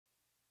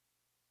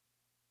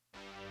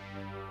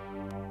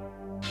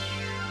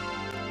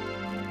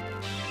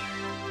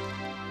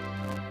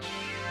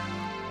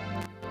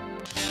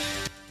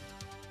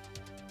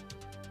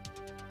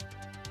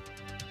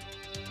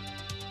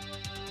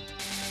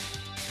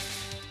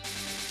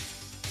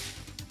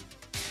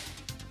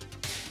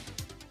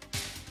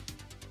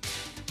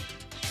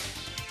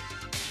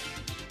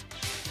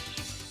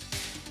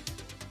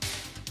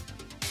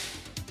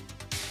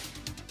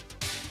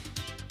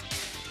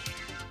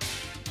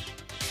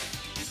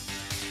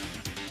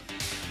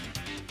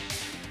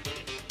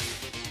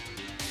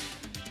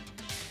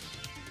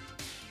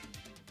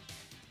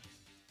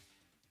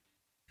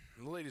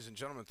Ladies and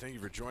gentlemen, thank you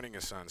for joining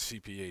us on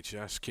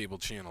CPHS Cable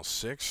Channel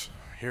 6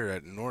 here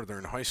at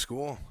Northern High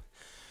School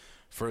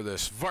for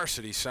this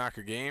varsity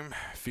soccer game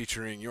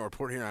featuring your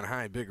Port Huron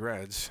High Big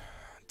Reds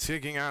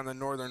taking on the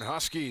Northern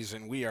Huskies,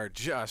 and we are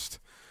just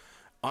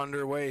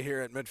underway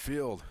here at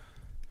midfield.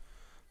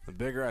 The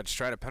Big Reds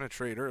try to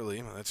penetrate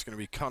early. That's going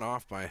to be cut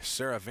off by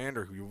Sarah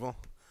Vanderheuvel.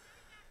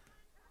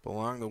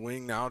 Along the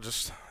wing now,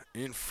 just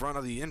in front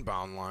of the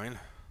inbound line.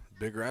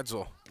 Big Reds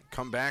will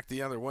come back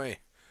the other way.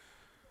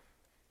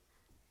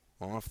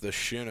 Off the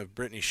shin of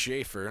Brittany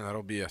Schaefer.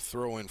 That'll be a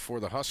throw-in for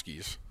the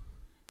Huskies.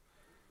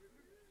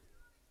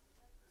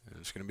 And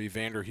it's going to be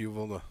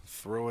Vanderheuvel to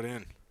throw it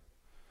in.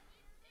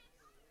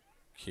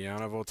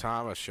 Kiana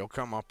Votava, she'll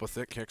come up with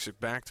it, kicks it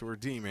back to her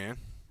D-man.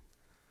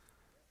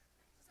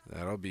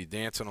 That'll be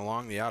dancing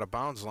along the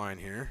out-of-bounds line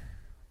here.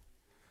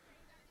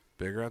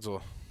 Big Reds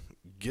will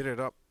get it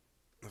up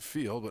the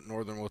field, but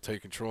Northern will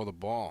take control of the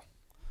ball.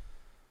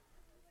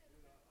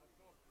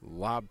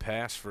 Lob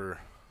pass for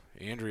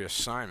Andrea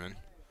Simon.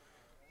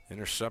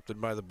 Intercepted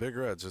by the Big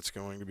Reds. It's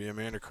going to be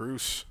Amanda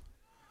Cruz.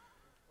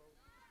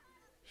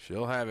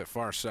 She'll have it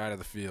far side of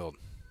the field.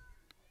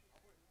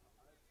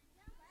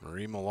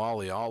 Marie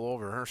Mullally all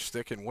over her,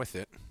 sticking with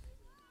it.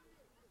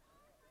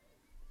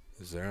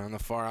 Is there on the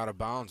far out of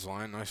bounds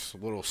line. Nice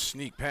little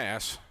sneak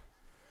pass.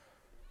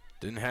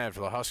 Didn't have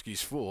the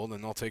Huskies fooled,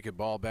 and they'll take the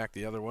ball back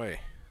the other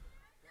way.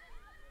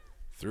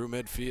 Through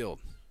midfield.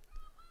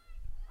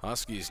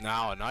 Huskies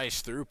now a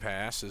nice through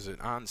pass. Is it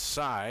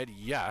onside?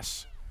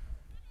 Yes.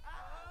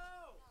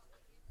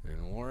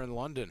 And Lauren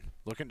London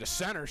looking to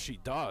center. She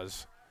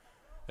does.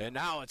 And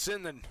now it's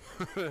in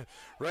the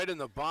right in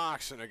the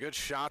box, and a good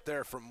shot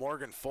there from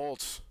Morgan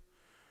Foltz.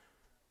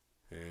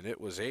 And it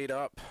was ate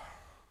up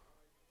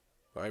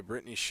by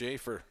Brittany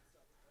Schaefer.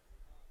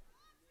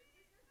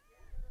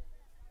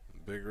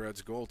 Big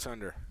Reds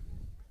goaltender.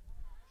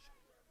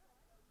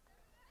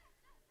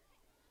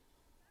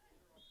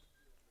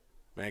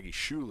 Maggie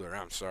Schuler,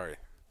 I'm sorry,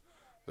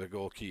 the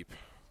goalkeep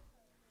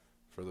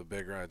for the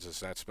Big Reds, as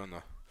that's been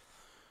the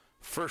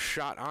first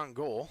shot on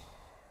goal.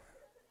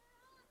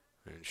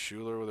 And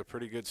Schuler with a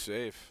pretty good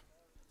save.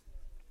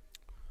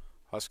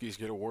 Huskies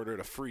get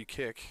awarded a free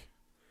kick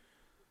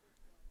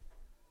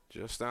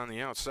just on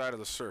the outside of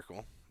the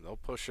circle. They'll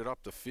push it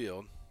up the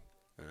field,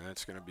 and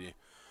that's going to be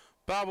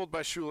bobbled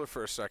by Schuler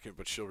for a second,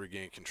 but she'll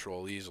regain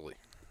control easily.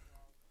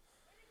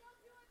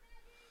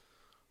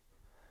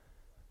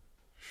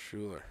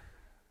 Schuler.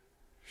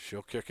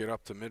 She'll kick it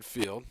up to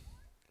midfield.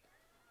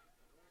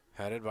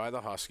 Headed by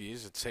the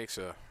Huskies. It takes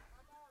a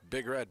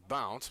Big Red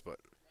bounce, but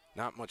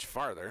not much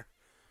farther.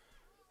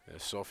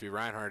 Is Sophie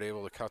Reinhardt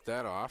able to cut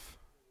that off?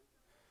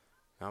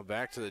 Now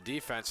back to the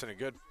defense, and a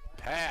good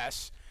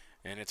pass.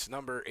 And it's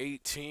number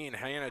 18,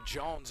 Hannah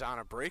Jones, on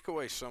a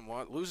breakaway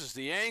somewhat. Loses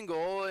the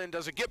angle, and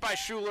does it get by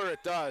Schuler?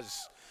 It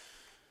does.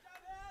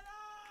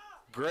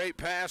 Great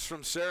pass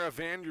from Sarah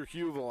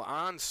Vanderheuvel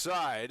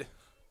onside.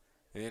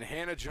 And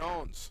Hannah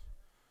Jones,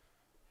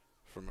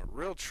 from a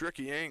real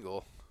tricky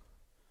angle,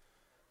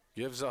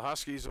 gives the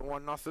Huskies a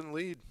 1-0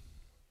 lead.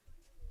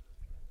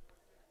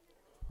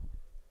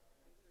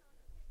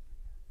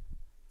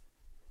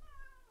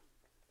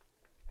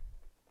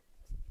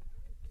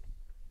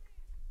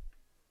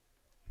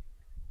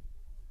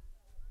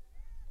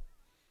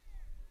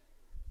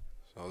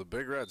 So the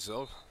Big Reds,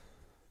 they'll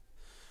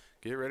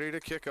get ready to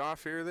kick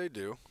off here. They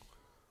do.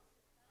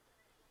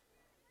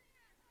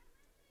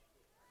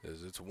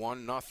 As it's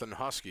 1-0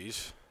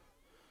 Huskies.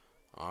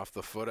 Off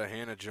the foot of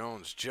Hannah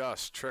Jones,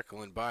 just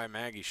trickling by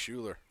Maggie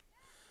Schuler.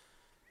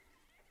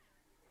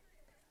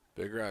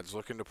 Big Reds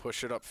looking to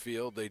push it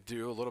upfield. They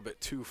do, a little bit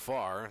too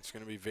far. It's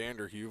going to be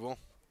Vanderheuvel.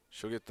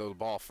 She'll get the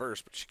ball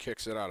first, but she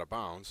kicks it out of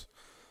bounds.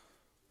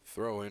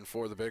 Throw in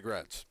for the Big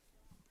Reds.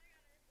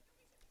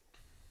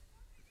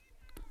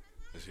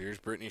 Here's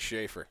Brittany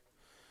Schaefer.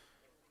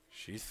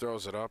 She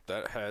throws it up.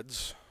 That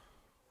heads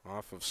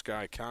off of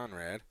Sky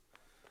Conrad.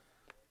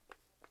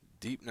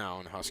 Deep now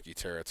in Husky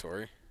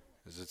territory.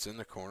 As it's in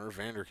the corner,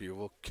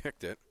 Vanderheuvel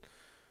kicked it,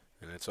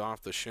 and it's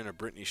off the shin of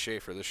Brittany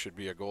Schaefer. This should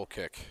be a goal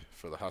kick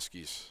for the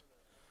Huskies.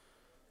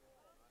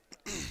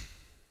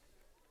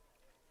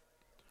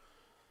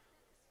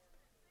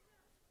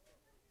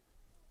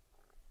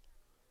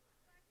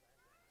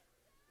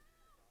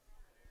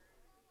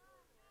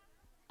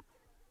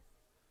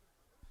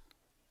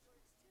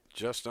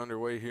 Just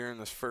underway here in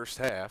this first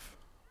half.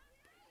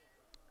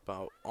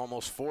 About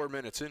almost 4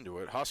 minutes into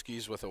it.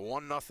 Huskies with a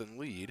 1-0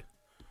 lead.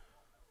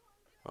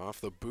 Off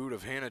the boot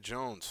of Hannah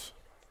Jones.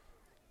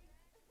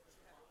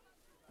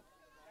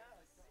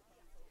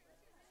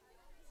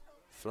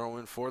 Throw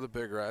in for the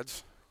Big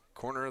Reds.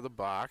 Corner of the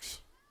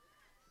box.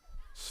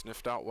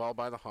 Sniffed out well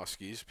by the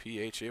Huskies.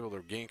 PH able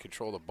to gain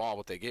control of the ball,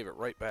 but they gave it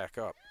right back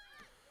up.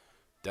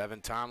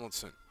 Devin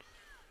Tomlinson.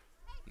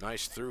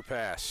 Nice through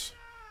pass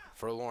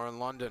for Lauren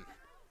London.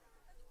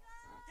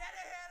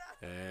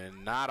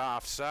 And not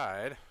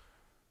offside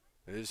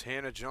is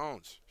Hannah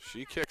Jones.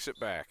 She kicks it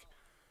back.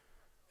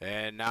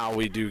 And now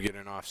we do get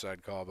an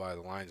offside call by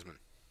the linesman.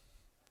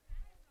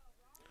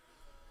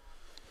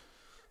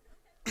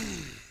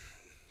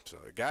 So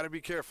you got to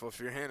be careful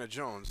if you're Hannah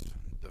Jones.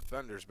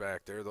 Defenders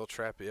back there, they'll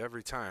trap you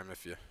every time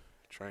if you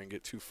try and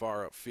get too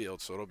far upfield.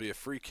 So it'll be a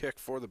free kick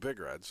for the Big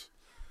Reds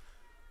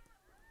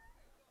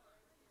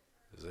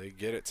as they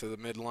get it to the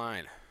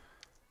midline.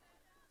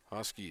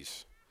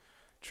 Huskies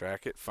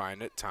track it,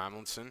 find it.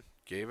 Tomlinson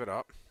gave it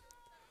up.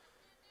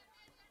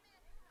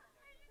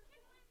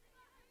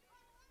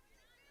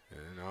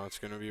 And now it's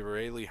going to be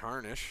Rayleigh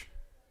Harnish.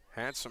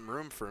 Had some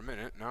room for a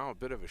minute, now a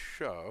bit of a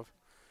shove.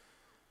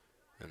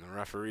 And the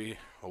referee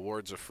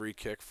awards a free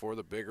kick for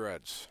the Big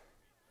Reds.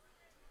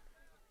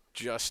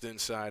 Just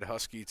inside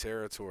Husky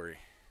territory.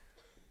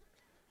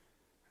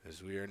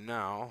 As we are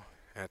now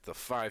at the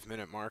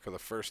 5-minute mark of the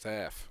first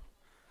half.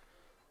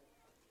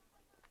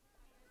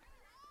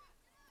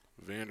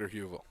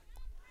 Vanderheuvel.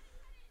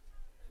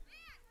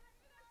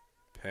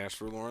 Pass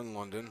for Lauren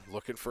London,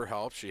 looking for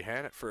help. She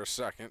had it for a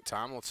second.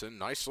 Tomlinson,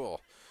 nice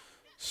little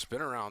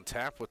spin around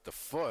tap with the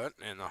foot,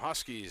 and the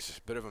Huskies,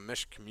 bit of a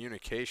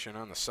miscommunication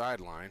on the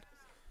sideline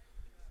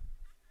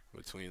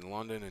between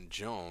London and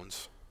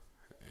Jones,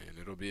 and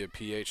it'll be a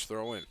PH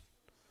throw in.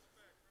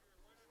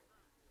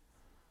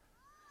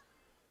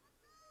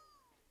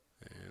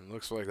 And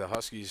looks like the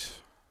Huskies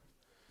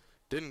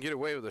didn't get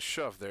away with a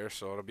shove there,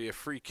 so it'll be a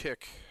free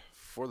kick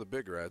for the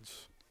Big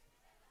Reds.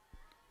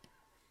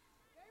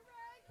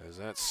 As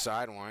that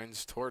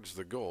sidewinds towards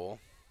the goal.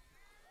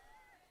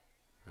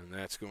 And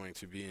that's going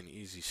to be an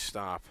easy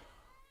stop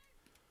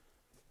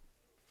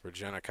for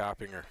Jenna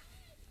Coppinger.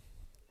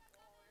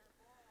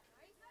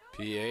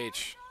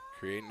 PH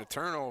creating a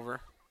turnover.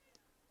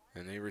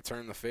 And they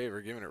return the favor,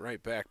 giving it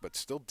right back, but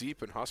still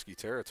deep in Husky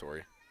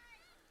territory.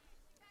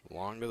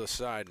 Long to the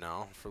side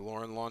now for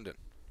Lauren London.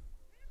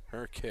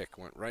 Her kick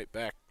went right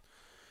back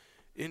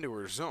into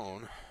her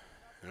zone.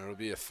 And it'll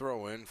be a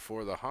throw-in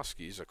for the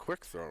Huskies, a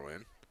quick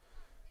throw-in.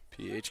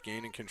 PH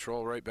gaining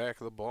control right back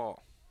of the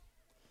ball.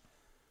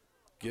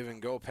 Give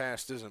and go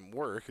pass doesn't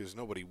work as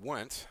nobody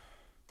went.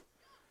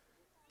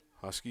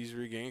 Huskies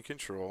regain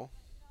control.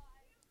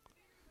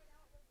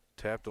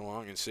 Tapped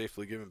along and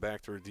safely given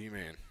back to her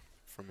D-man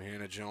from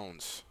Hannah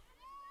Jones.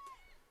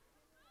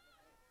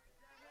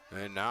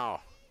 And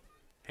now,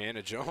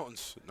 Hannah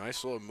Jones,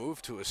 nice little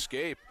move to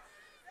escape.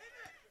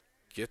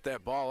 Get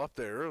that ball up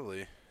there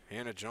early.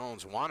 Hannah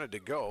Jones wanted to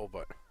go,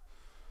 but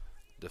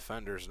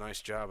defenders,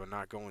 nice job of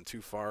not going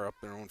too far up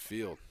their own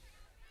field.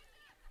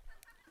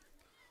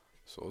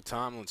 So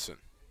Tomlinson,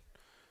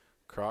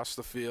 across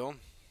the field,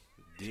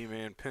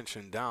 D-man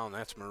pinching down,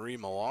 that's Marie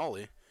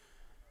Mullally.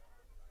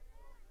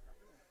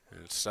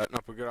 And it's setting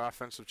up a good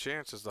offensive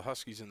chance as the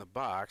Huskies in the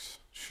box.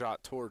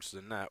 Shot towards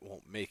the net,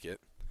 won't make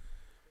it.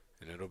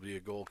 And it'll be a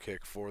goal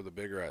kick for the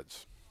Big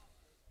Reds.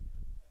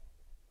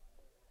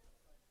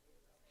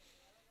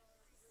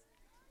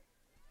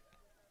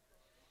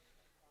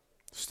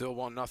 Still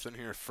 1-0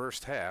 here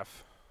first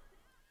half.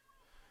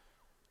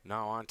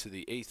 Now on to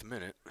the 8th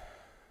minute.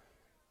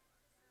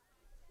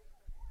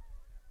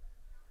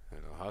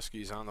 And the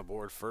Huskies on the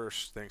board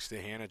first thanks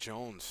to Hannah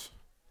Jones.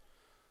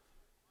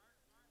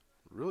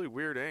 Really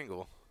weird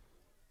angle.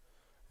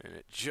 And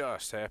it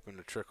just happened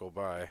to trickle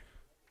by.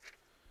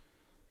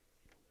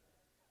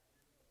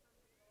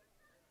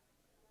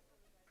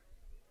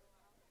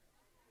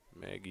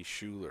 Maggie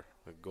Schuler,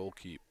 the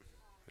goalkeeper.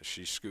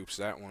 She scoops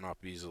that one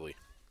up easily.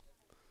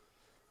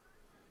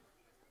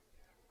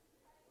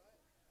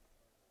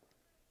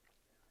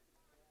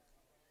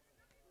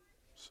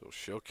 So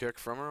she'll kick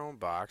from her own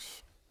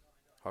box.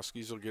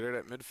 Huskies will get it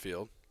at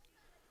midfield.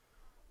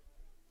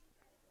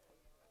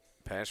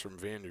 Pass from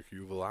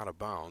Vanderheuvel out of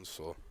bounds,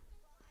 so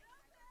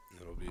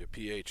it'll be a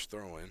PH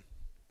throw-in.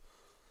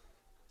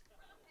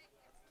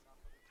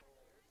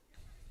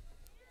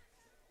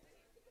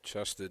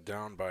 Chested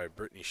down by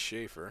Brittany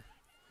Schaefer.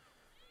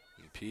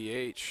 And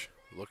PH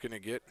looking to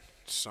get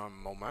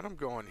some momentum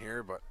going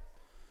here, but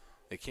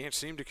they can't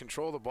seem to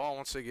control the ball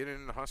once they get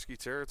into Husky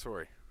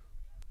territory.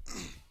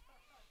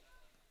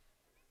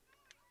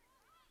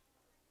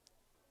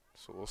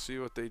 So we'll see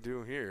what they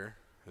do here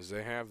as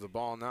they have the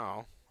ball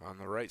now on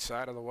the right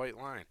side of the white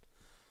line.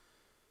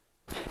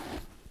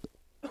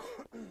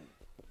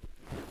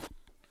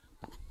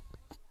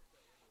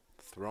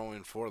 Throw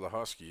in for the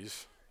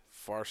Huskies,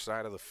 far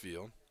side of the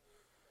field.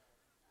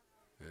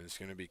 And it's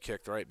going to be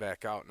kicked right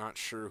back out. Not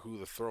sure who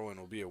the throw-in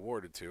will be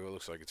awarded to. It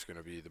looks like it's going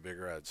to be the Big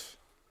Reds.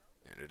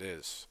 And it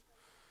is.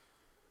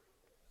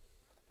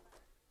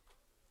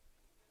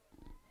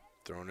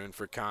 Thrown in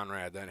for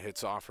Conrad, then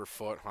hits off her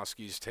foot.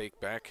 Huskies take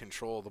back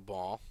control of the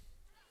ball.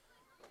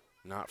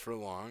 Not for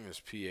long as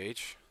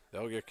PH.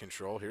 They'll get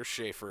control. Here's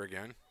Schaefer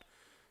again.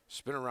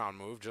 Spin around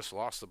move, just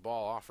lost the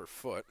ball off her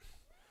foot.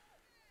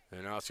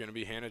 And now it's going to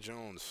be Hannah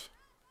Jones.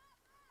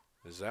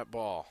 As that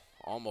ball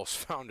almost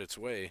found its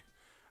way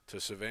to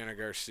Savannah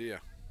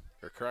Garcia.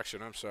 Or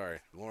correction, I'm sorry,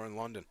 Lauren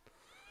London.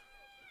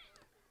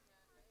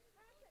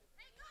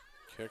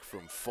 Kick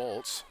from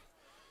Foltz.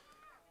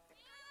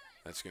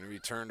 That's going to be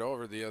turned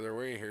over the other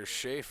way. Here's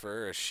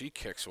Schaefer as she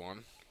kicks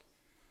one.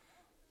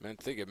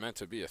 Think it meant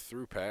to be a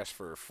through pass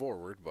for her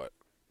forward, but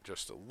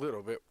just a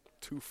little bit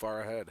too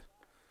far ahead.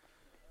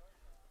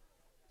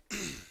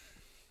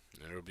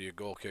 And it'll be a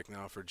goal kick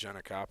now for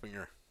Jenna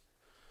Coppinger,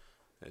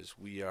 as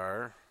we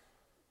are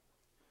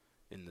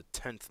in the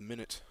 10th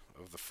minute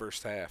of the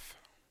first half.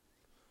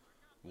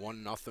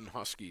 1-0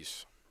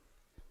 Huskies.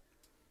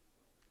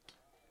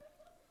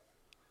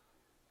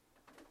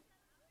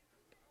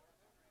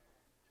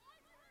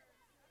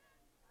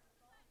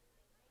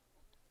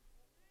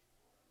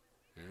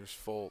 Here's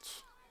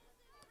Foltz.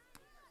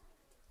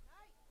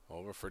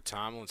 Over for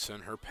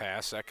Tomlinson. Her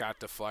pass, that got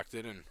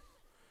deflected and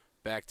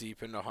back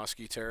deep into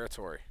Husky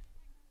territory.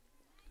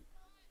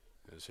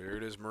 As here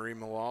it is, Marie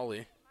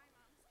Mullally.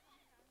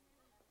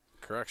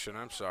 Correction,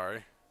 I'm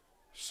sorry.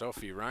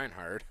 Sophie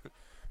Reinhardt.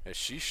 As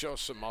she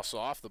shows some muscle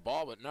off the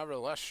ball, but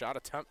nevertheless, shot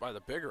attempt by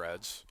the Big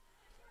Reds.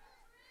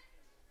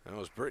 That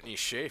was Brittany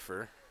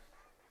Schaefer.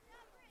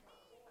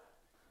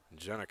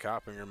 Jenna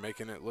Coppinger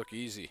making it look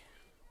easy.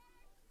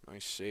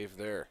 Nice save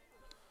there.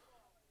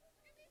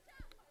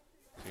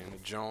 Hannah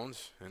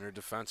Jones in her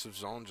defensive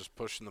zone, just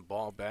pushing the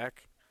ball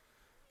back.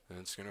 And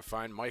it's going to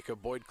find Micah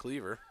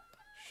Boyd-Cleaver.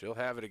 She'll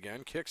have it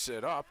again, kicks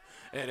it up,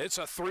 and it's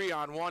a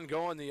 3-on-1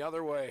 going the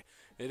other way.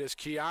 It is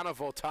Kiana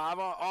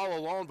Votava all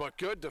alone, but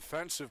good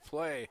defensive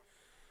play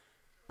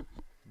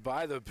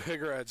by the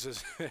Big Reds,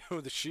 as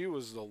she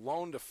was the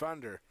lone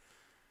defender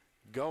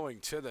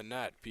going to the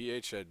net.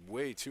 PH had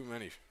way too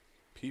many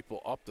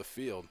people up the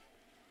field.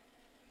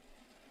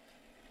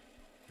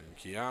 And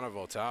Kiana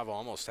Votava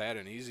almost had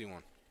an easy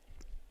one.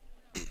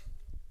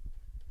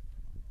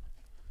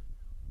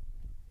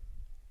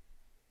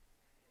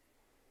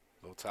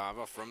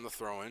 Votava from the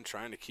throw-in,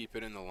 trying to keep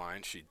it in the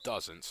line. She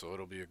doesn't, so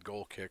it'll be a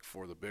goal kick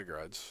for the Big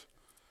Reds.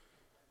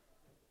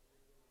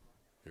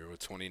 Here with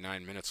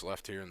 29 minutes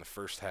left here in the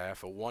first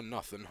half, a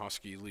 1-0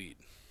 Husky lead.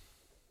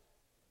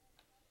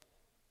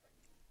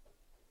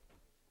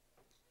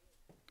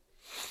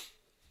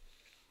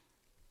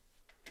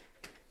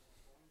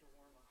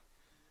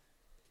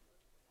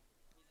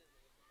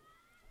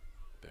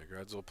 Big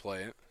Reds will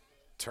play it.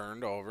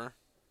 Turned over.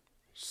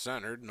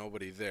 Centered,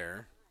 nobody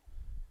there.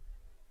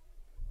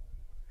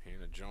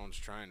 Hannah Jones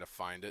trying to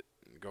find it.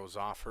 It goes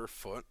off her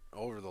foot,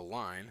 over the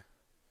line.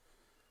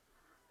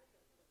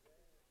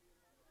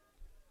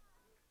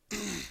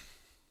 And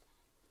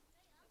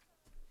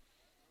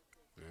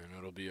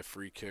it'll be a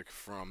free kick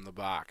from the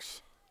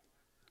box.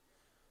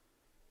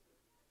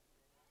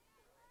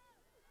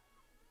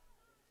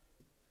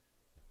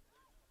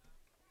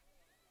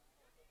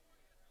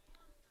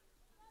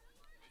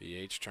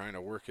 PH trying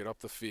to work it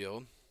up the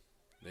field.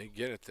 They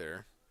get it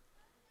there.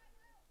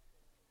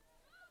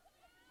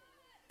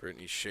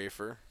 Brittany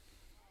Schaefer.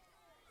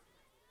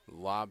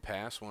 Lob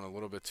pass went a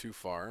little bit too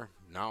far.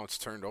 Now it's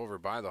turned over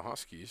by the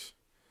Huskies.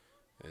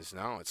 As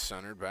now it's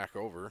centered back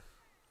over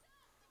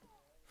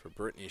for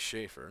Brittany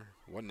Schaefer.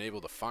 Wasn't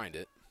able to find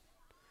it.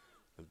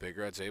 The Big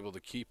Reds able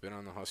to keep it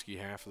on the Husky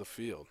half of the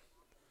field.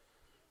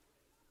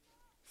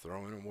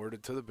 Throw in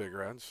awarded to the Big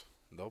Reds.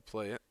 They'll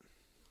play it.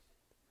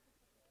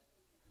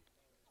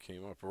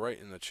 Came up right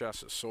in the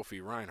chest of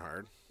Sophie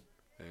Reinhardt.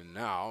 And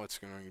now it's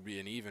going to be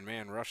an even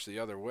man rush the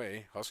other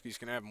way. Huskies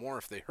can have more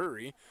if they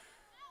hurry.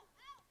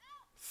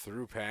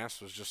 Through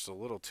pass was just a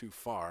little too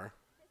far.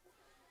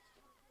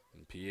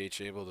 And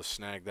PH able to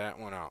snag that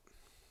one out.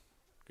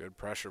 Good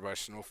pressure by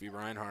Sophie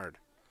Reinhardt.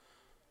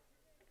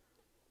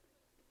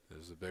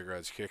 As the Big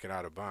Reds kick it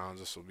out of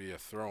bounds, this will be a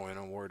throw-in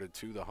awarded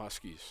to the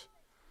Huskies.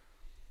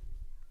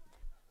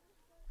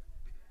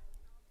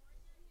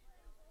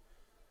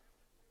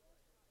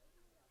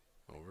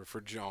 Over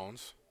for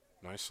Jones.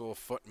 Nice little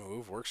foot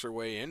move. Works her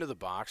way into the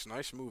box.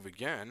 Nice move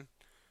again.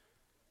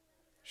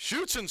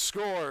 Shoots and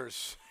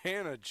scores.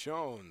 Hannah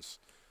Jones.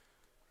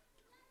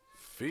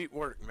 Feet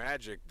work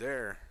magic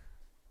there.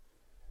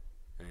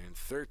 And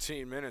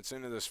 13 minutes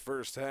into this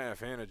first half,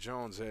 Hannah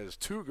Jones has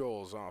 2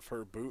 goals off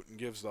her boot and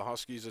gives the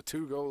Huskies a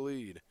 2-goal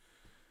lead.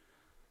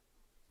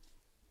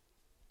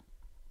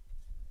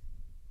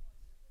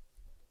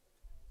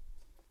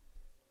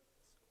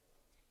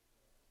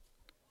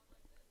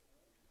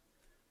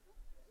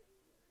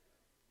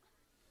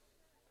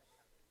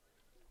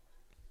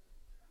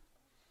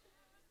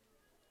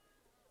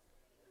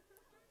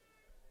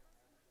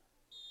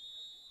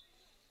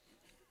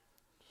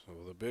 So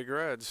the Big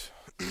Reds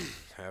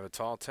have a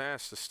tall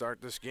task to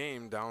start this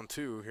game, down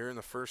 2 here in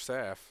the first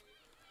half.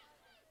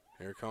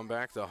 Here come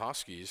back the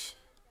Huskies.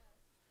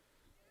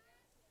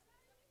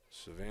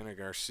 Savannah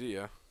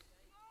Garcia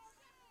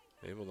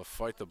able to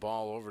fight the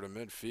ball over to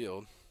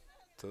midfield.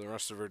 To the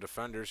rest of her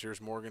defenders,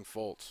 here's Morgan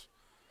Foltz.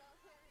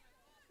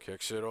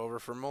 Kicks it over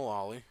for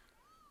Mullally.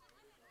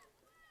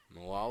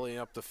 Mullally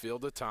up the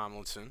field to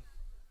Tomlinson.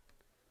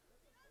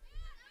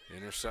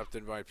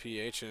 Intercepted by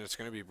PH, and it's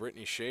going to be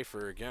Brittany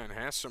Schaefer again.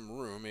 Has some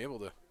room, able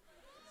to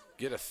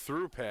get a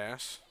through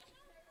pass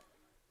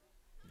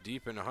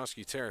deep into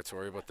Husky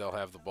territory, but they'll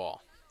have the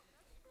ball.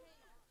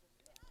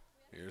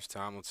 Here's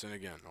Tomlinson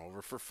again,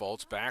 over for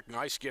Foltz, back,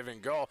 nice give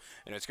and go,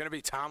 and it's going to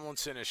be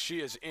Tomlinson as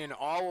she is in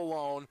all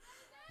alone,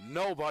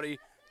 nobody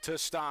to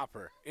stop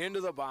her.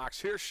 Into the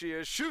box, here she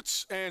is,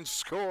 shoots and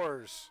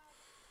scores.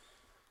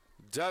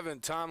 Devin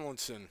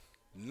Tomlinson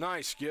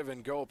Nice give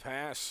and go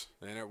pass,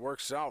 and it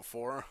works out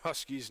for her.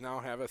 Huskies now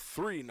have a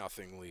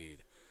 3-0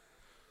 lead.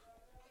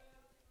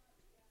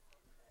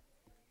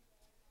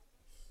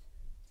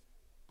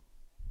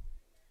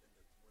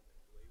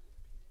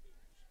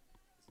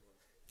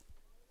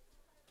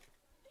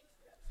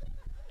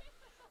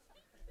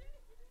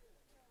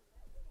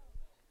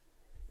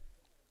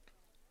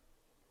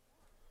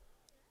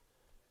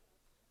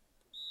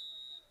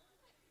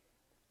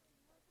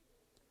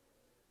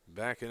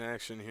 Back in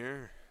action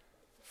here.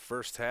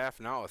 First half,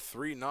 now a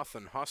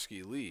 3-0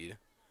 Husky lead.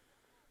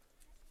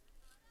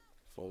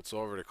 Foltz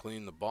over to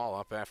clean the ball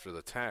up after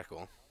the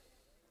tackle.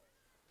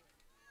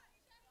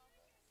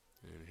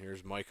 And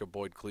here's Micah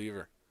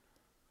Boyd-Cleaver.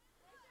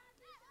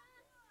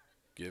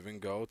 Give and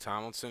go,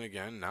 Tomlinson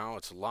again. Now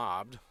it's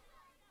lobbed.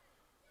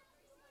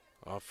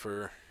 Up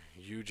for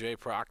UJ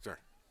Proctor.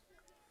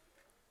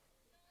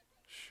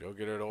 She'll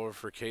get it over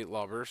for Kate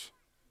Lubbers.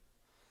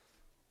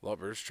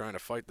 Lubbers trying to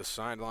fight the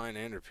sideline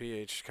and her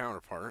PH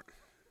counterpart.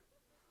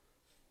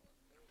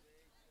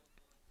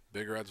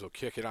 Big Reds will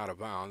kick it out of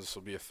bounds. This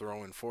will be a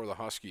throw-in for the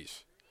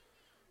Huskies.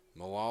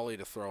 Mullally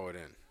to throw it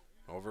in.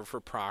 Over for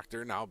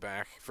Proctor, now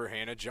back for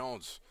Hannah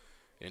Jones.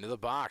 Into the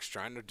box,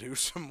 trying to do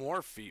some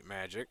more feet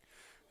magic.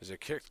 As it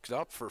kicked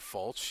up for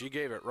Foltz, she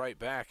gave it right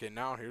back, and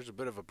now here's a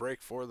bit of a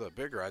break for the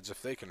Big Reds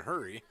if they can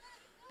hurry.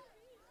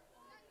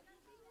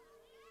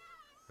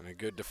 And a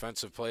good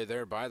defensive play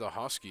there by the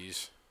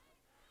Huskies.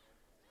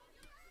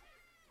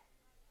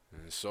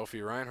 And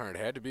Sophie Reinhardt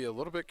had to be a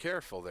little bit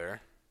careful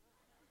there.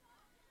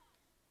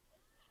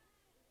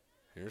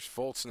 Here's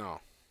Foltz now.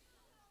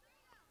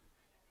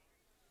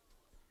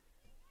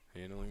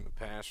 Handling the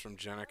pass from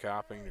Jenna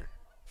Coppinger.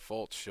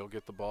 Foltz, she'll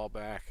get the ball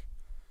back.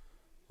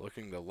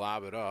 Looking to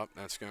lob it up.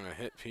 That's going to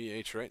hit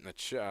PH right in the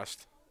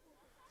chest.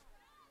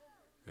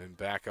 And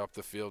back up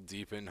the field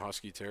deep in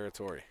Husky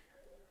territory.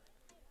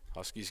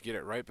 Huskies get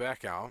it right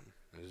back out.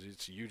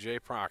 It's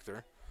UJ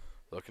Proctor.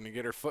 Looking to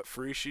get her foot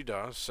free, she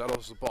does.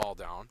 Settles the ball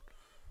down.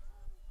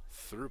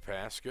 Through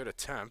pass, good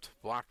attempt.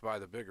 Blocked by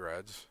the Big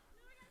Reds.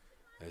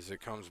 As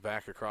it comes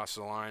back across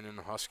the line in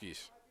the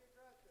Huskies.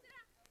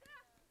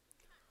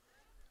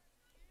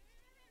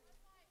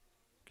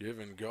 Give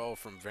and go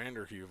from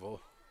Vanderheuvel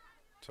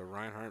to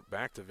Reinhardt,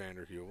 back to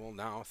Vanderheuvel.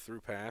 Now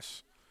through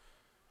pass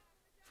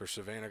for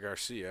Savannah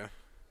Garcia.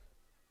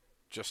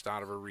 Just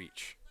out of her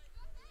reach.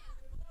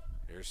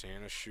 Here's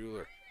Hannah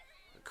Schuler.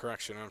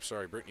 Correction, I'm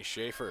sorry, Brittany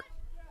Schaefer.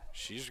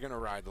 She's going to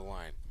ride the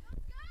line.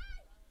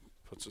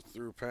 Puts a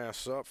through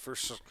pass up for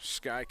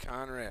Sky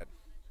Conrad.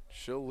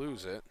 She'll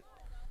lose it.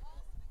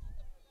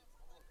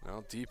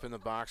 Now deep in the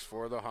box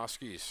for the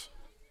Huskies.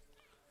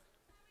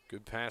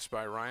 Good pass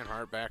by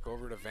Reinhardt back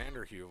over to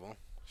Vanderheuvel.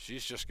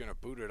 She's just going to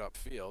boot it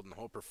upfield and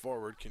hope her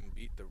forward can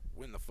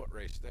win the foot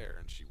race there,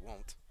 and she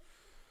won't.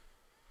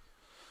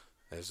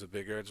 As the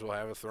Big Reds will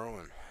have a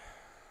throw-in.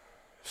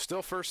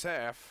 Still first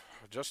half,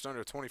 just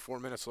under 24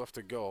 minutes left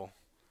to go.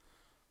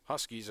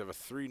 Huskies have a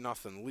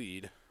 3-0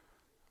 lead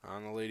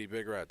on the Lady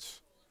Big Reds.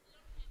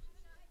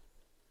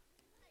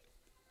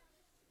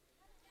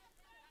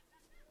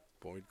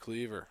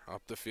 Boyd-Cleaver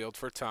up the field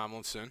for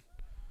Tomlinson.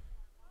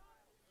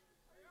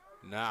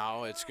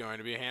 Now it's going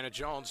to be Hannah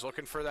Jones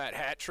looking for that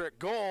hat trick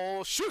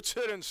goal. Shoots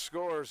it and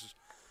scores.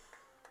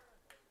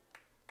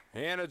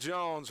 Hannah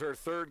Jones, her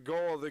third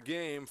goal of the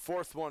game,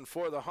 fourth one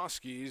for the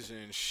Huskies,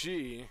 and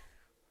she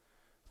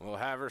will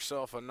have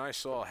herself a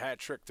nice little hat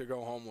trick to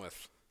go home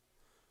with.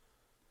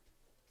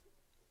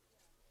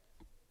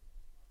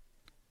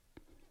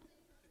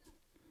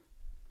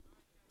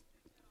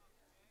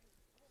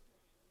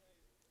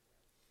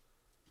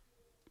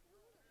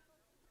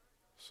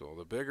 So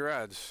the Big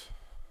Reds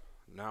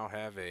now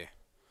have a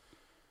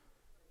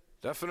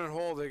definite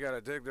hole they got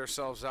to dig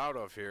themselves out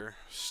of here.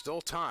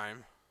 Still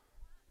time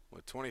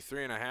with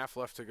 23 and a half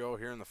left to go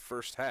here in the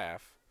first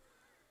half.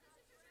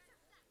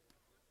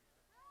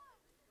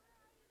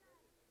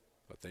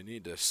 But they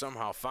need to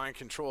somehow find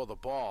control of the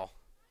ball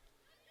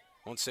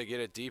once they get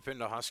it deep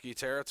into Husky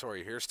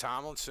territory. Here's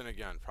Tomlinson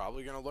again,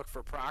 probably going to look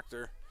for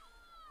Proctor.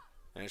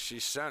 And she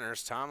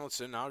centers.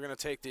 Tomlinson now going to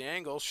take the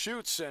angle,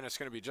 shoots, and it's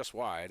going to be just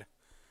wide.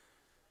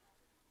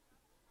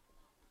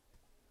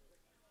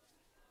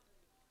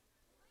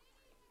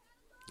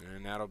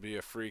 And that'll be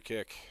a free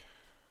kick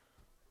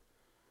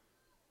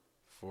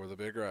for the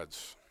Big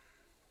Reds.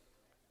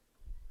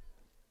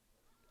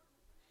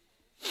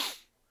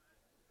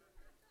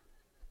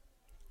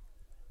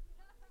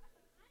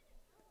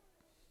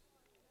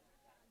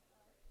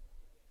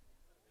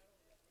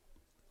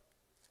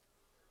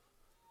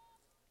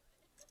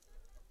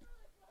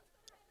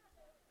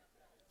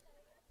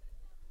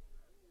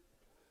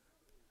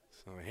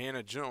 So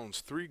Hannah Jones,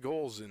 3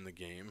 goals in the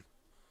game.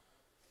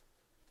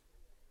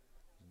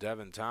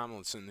 Devin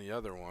Tomlinson, the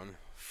other one.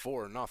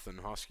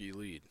 4-0 Husky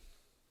lead.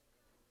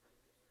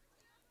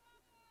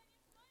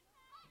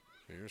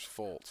 Here's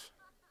Foltz.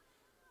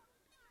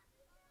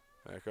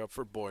 Back up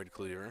for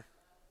Boyd-Cleaver.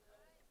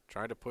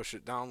 Tried to push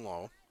it down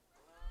low.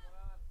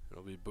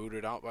 It'll be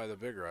booted out by the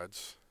Big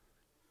Reds.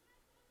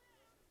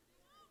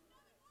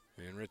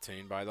 And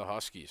retained by the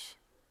Huskies.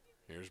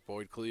 Here's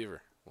Boyd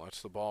Cleaver.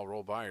 Lets the ball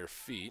roll by her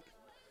feet.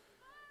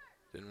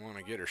 Didn't want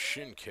to get her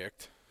shin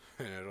kicked,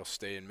 and it'll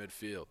stay in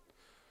midfield.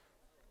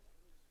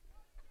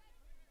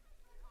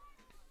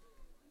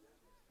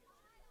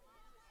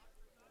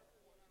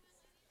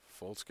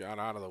 Foltz got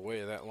out of the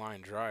way of that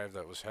line drive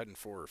that was heading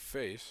for her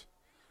face.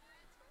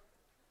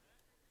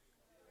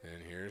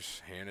 And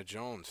here's Hannah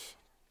Jones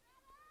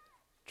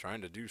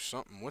trying to do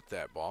something with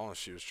that ball, and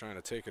she was trying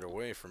to take it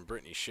away from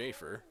Brittany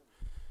Schaefer.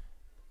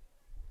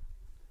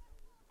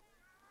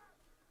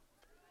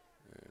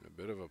 And a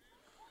bit of a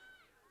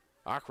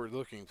awkward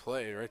looking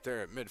play right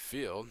there at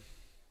midfield.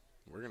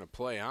 We're going to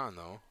play on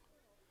though.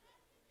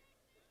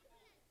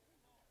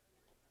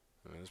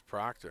 And there's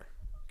Proctor.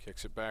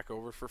 Kicks it back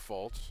over for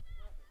Foltz.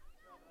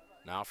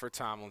 Now for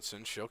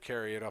Tomlinson. She'll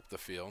carry it up the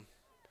field.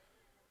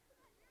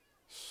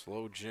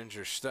 Slow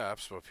ginger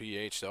steps, but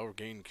PH, they'll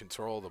gain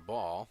control of the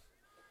ball.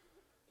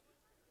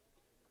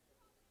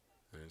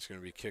 And it's going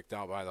to be kicked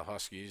out by the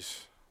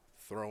Huskies.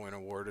 Throw in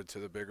awarded to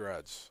the Big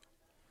Reds.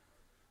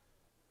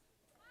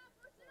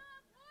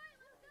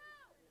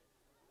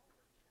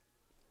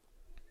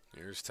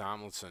 Here's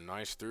Tomlinson.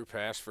 Nice through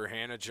pass for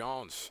Hannah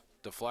Jones.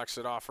 Deflects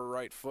it off her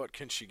right foot.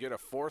 Can she get a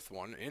fourth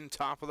one in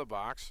top of the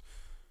box?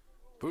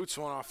 Boots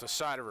one off the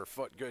side of her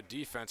foot. Good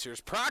defense.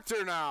 Here's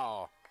Proctor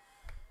now.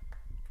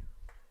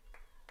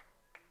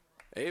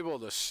 Able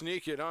to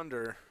sneak it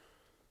under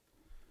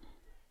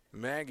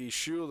Maggie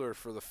Schuler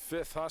for the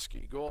 5th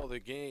Husky goal of the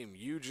game.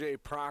 UJ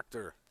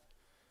Proctor.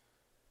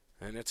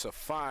 And it's a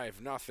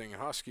 5-0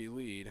 Husky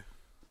lead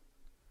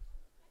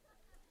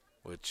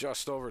with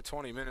just over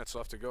 20 minutes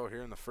left to go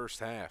here in the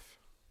first half.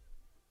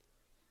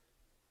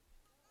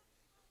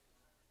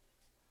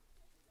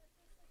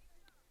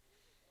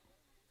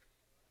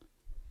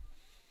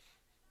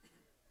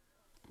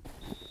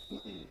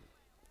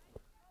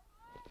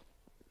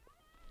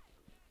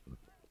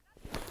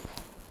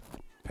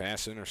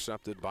 Pass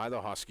intercepted by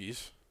the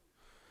Huskies.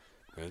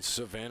 And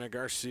Savannah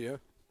Garcia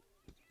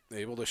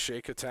able to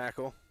shake a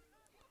tackle.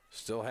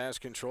 Still has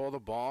control of the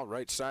ball.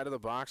 Right side of the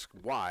box,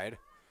 wide.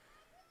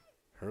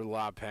 Her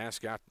lob pass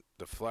got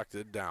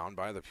deflected down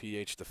by the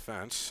PH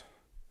defense.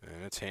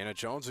 And it's Hannah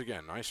Jones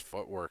again. Nice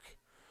footwork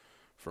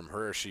from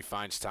her. She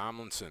finds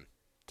Tomlinson.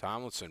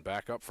 Tomlinson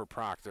back up for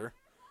Proctor.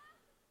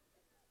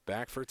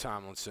 Back for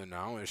Tomlinson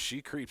now as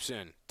she creeps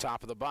in.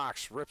 Top of the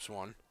box, rips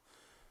one.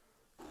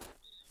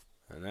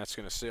 And that's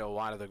going to sail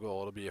wide of the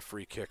goal. It'll be a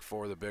free kick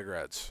for the Big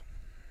Reds.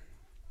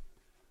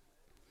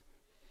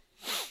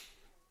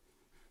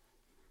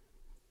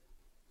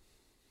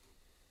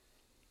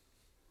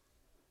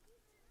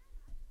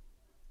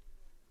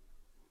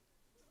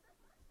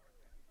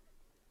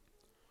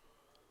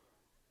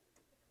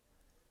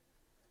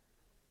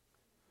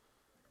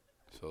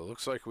 So it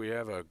looks like we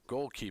have a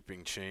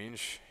goalkeeping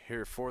change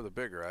here for the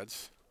Big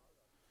Reds.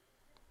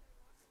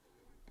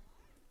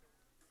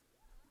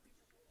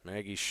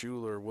 Maggie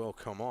Schuler will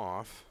come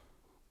off,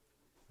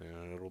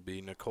 and it'll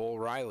be Nicole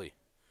Riley.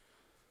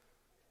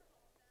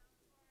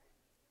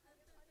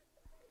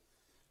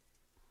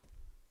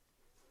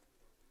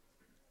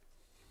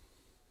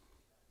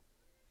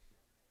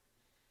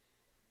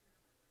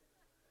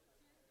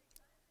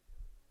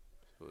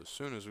 So as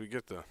soon as we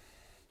get the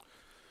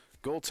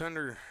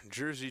goaltender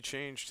jersey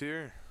changed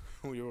here,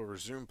 we will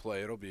resume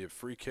play. It'll be a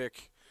free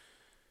kick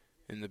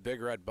in the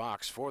Big Red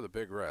box for the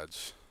Big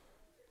Reds.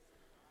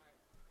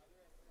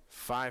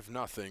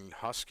 5-0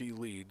 Husky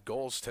lead.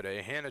 Goals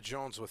today. Hannah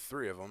Jones with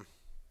 3 of them.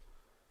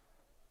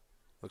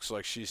 Looks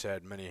like she's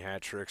had many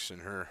hat tricks in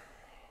her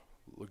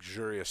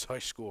luxurious high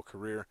school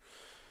career.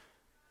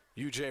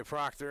 UJ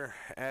Proctor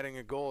adding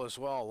a goal as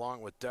well, along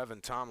with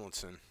Devin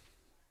Tomlinson.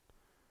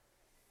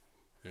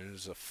 It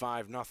is a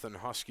 5-0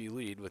 Husky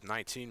lead with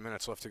 19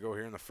 minutes left to go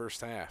here in the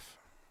first half.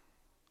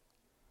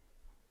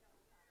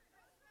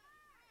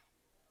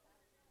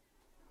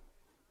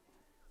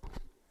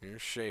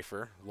 Here's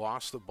Schaefer.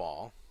 Lost the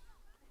ball.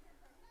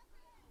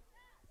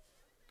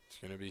 It's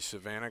going to be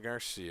Savannah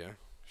Garcia.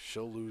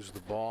 She'll lose the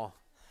ball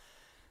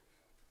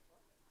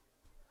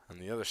on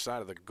the other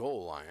side of the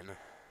goal line.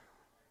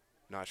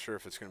 Not sure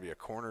if it's going to be a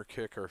corner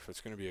kick or if it's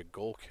going to be a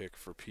goal kick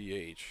for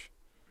PH.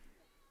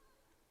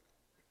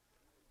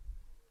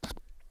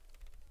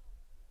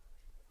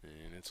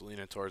 And it's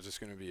leaning towards it's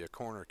going to be a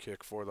corner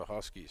kick for the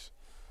Huskies.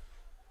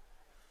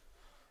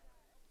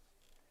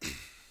 And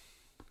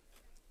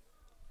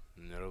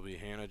it'll be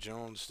Hannah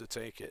Jones to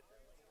take it.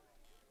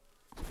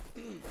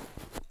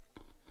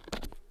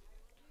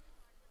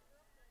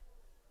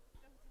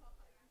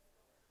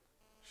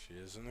 She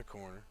is in the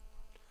corner.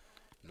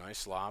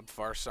 Nice lob,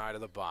 far side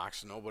of the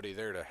box. Nobody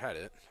there to head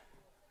it.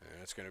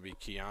 And it's going to be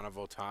Kiana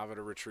Votava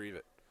to retrieve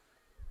it.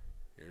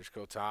 Here's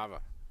Kotava.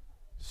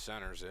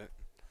 Centers it.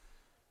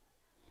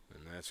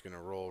 And that's going to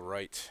roll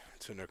right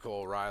to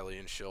Nicole Riley,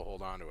 and she'll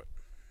hold on to it.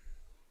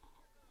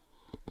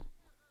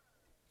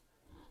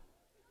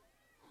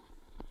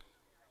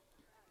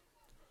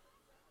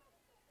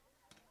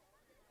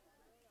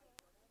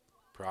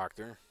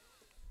 Proctor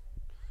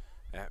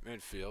at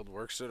midfield,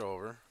 works it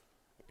over.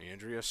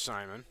 Andrea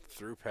Simon,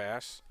 through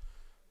pass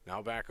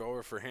Now back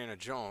over for Hannah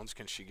Jones.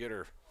 Can she get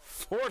her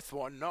fourth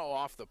one? No,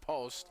 off the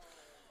post.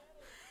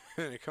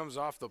 And it comes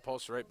off the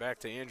post right back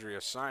to Andrea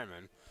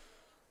Simon,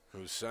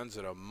 who sends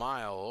it a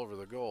mile over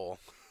the goal.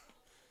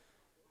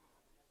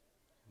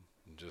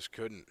 Just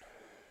couldn't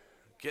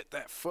get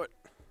that foot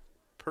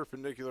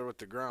perpendicular with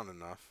the ground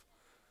enough.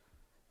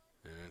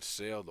 And it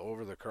sailed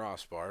over the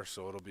crossbar,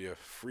 so it'll be a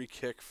free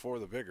kick for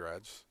the Big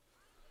Reds.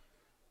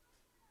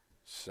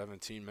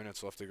 17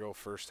 minutes left to go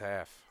first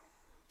half.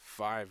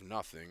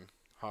 5-0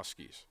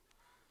 Huskies.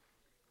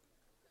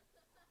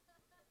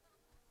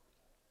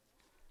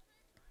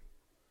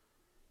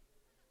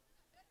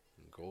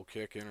 Goal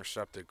kick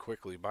intercepted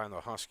quickly by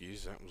the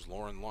Huskies. That was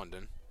Lauren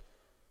London.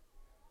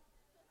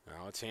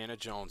 Now it's Hannah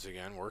Jones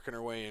again, working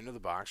her way into the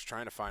box,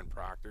 trying to find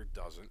Proctor.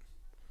 Doesn't.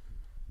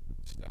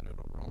 Instead,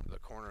 it'll roam to the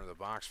corner of the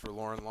box for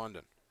Lauren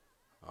London.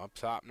 Up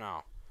top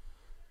now.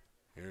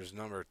 Here's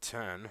number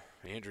 10,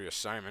 Andrea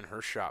Simon.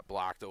 Her shot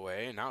blocked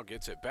away, and now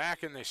gets it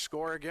back, and they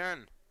score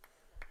again.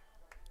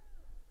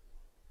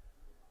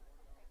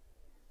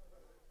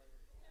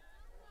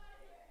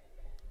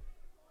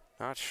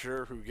 Not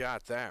sure who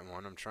got that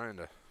one. I'm trying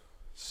to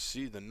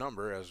see the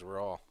number as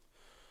we're all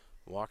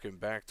walking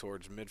back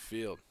towards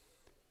midfield.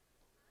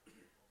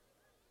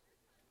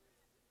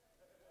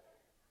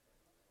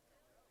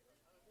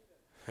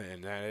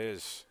 And that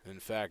is, in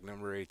fact,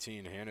 number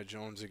 18, Hannah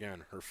Jones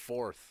again, her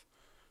fourth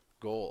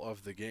goal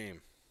of the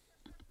game.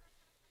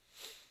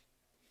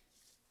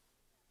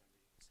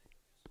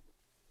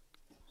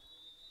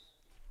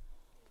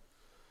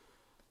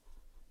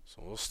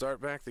 So we'll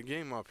start back the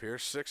game up here.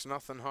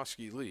 6-0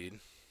 Husky lead.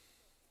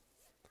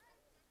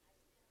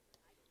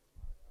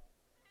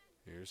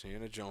 Here's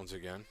Hannah Jones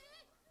again.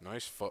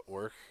 Nice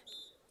footwork.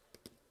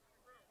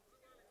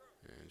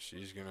 And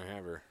she's going to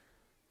have her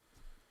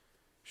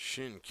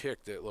shin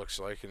kicked, it looks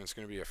like, and it's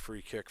going to be a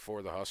free kick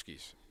for the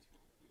Huskies.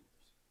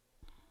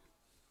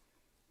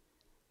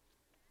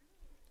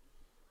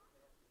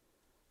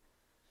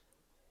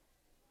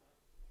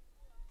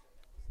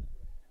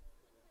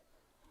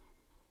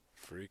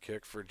 Free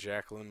kick for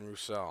Jacqueline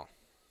Roussel.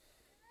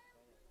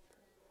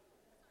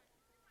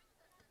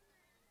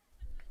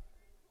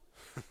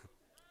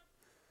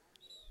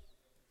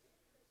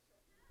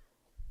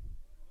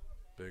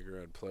 Big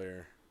Red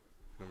player,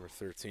 number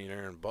 13,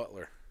 Aaron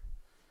Butler,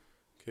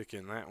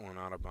 kicking that one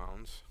out of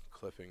bounds,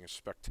 clipping a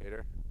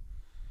spectator.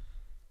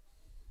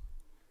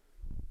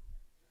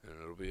 And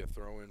it'll be a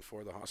throw in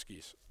for the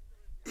Huskies.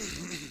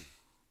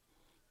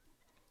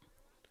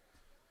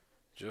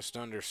 Just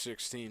under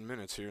 16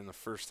 minutes here in the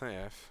first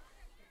half.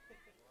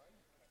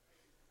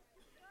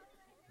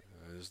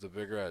 That is the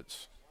Big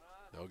Reds.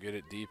 They'll get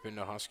it deep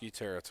into Husky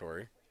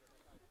territory.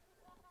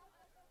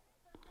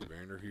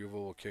 Vanderheuvel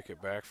will kick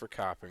it back for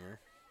Coppinger.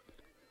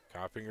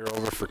 Coppinger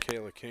over for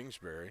Kayla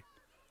Kingsbury.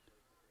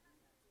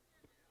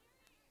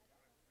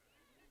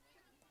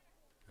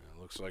 And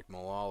it looks like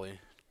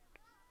Mullally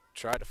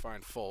tried to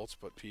find Fultz,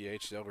 but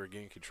PH, they'll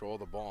regain control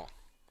of the ball.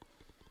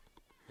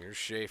 Here's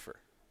Schaefer.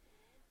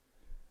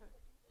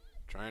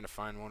 Trying to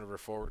find one of her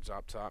forwards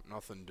up top,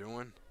 nothing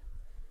doing.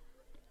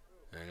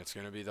 And it's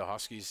going to be the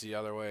Huskies the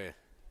other way.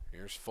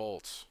 Here's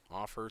Fultz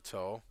off her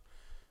toe.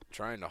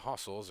 Trying to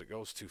hustle as it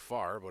goes too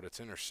far, but it's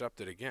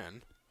intercepted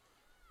again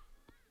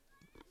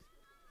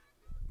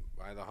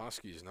by the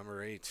Huskies.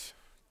 Number 8,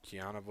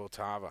 Kiana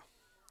Votava.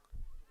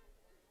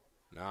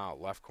 Now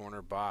left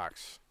corner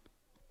box,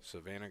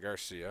 Savannah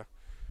Garcia.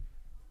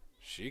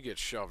 She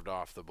gets shoved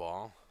off the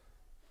ball.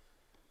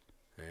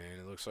 And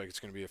it looks like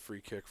it's going to be a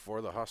free kick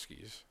for the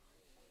Huskies.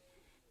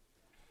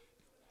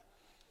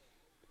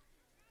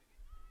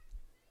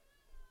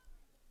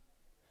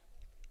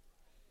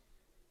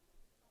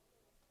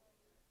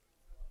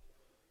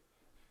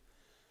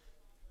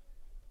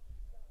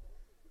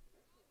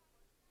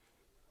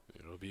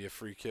 It'll be a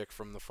free kick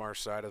from the far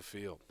side of the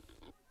field.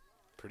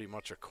 Pretty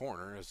much a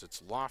corner as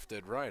it's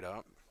lofted right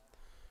up.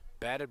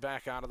 Batted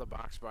back out of the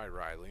box by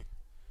Riley.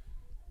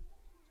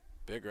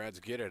 Big Reds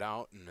get it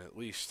out and at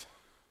least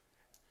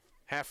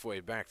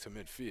halfway back to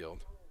midfield.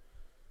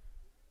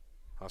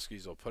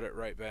 Huskies will put it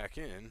right back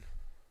in.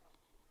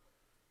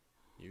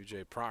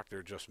 UJ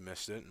Proctor just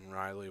missed it, and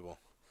Riley will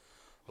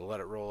let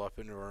it roll up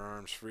into her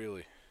arms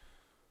freely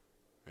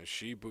as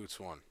she boots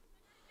one.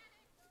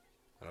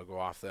 That'll go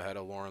off the head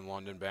of Lauren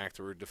London back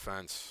to her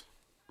defense.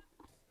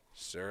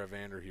 Sarah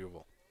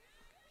Vanderheuvel.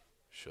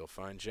 She'll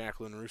find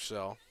Jacqueline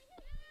Roussel.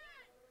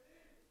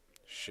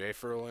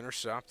 Schaefer will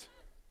intercept.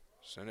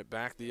 Send it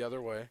back the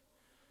other way.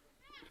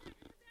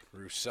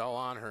 Roussel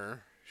on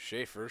her.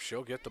 Schaefer,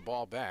 she'll get the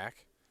ball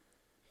back.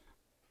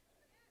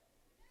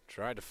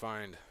 Tried to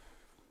find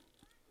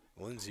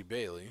Lindsay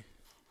Bailey.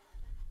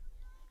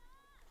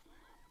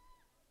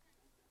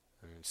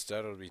 And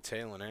instead it'll be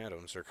Taylon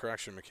Adams, or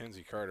correction,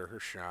 Mackenzie Carter, her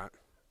shot.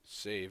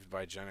 Saved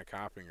by Jenna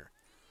Coppinger.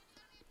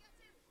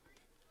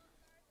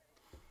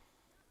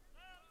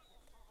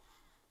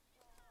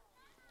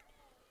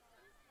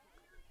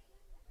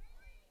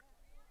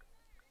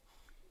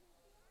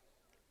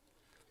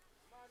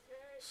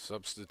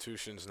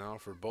 Substitutions now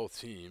for both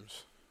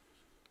teams.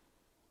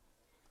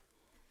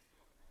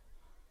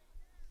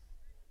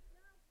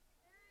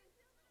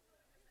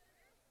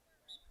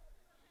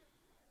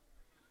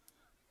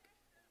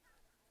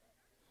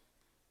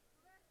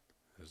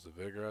 As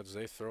the Big Reds,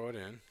 they throw it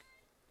in.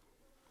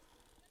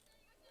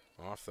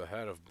 Off the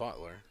head of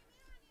Butler.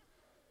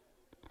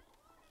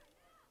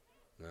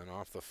 Then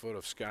off the foot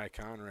of Sky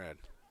Conrad.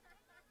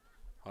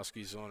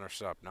 Huskies will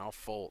intercept. Now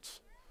Foltz.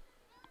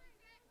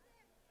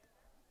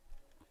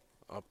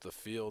 Up the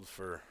field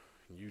for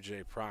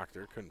UJ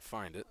Proctor. Couldn't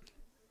find it.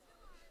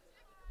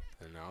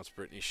 And now it's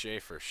Brittany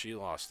Schaefer. She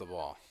lost the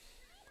ball.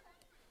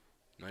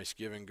 Nice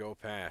give and go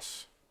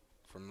pass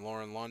from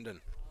Lauren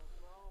London.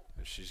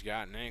 And she's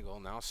got an angle.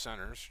 Now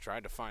centers.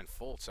 Tried to find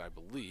Foltz, I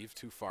believe.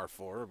 Too far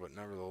for her, but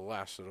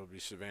nevertheless, it'll be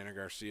Savannah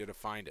Garcia to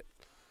find it.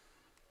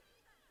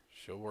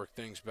 She'll work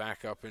things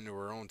back up into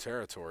her own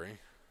territory.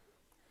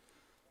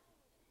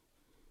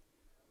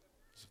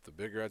 If the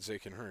Big Reds, they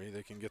can hurry,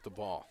 they can get the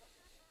ball.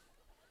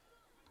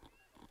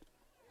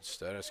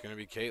 Instead, it's going to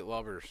be Kate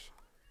Lubbers.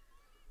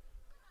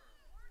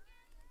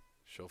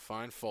 She'll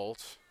find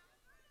Foltz.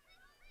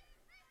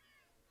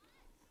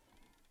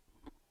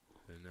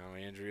 And now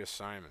Andrea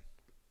Simon.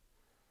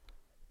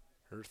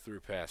 Her through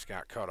pass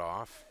got cut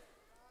off.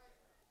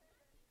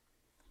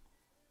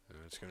 And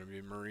it's going to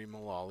be Marie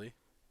Mullally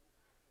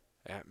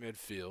at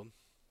midfield.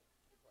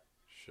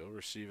 She'll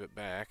receive it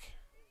back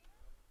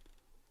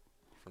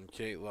from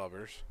Kate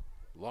Lubbers.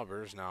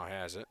 Lubbers now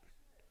has it.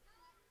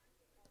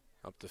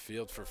 Up the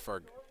field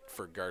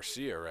for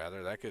Garcia,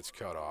 rather. That gets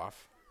cut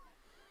off.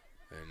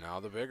 And now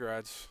the Big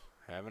Reds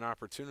have an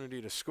opportunity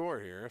to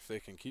score here if they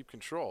can keep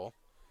control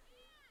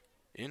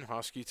in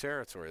Husky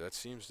territory. That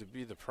seems to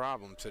be the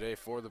problem today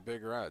for the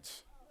Big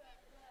Reds.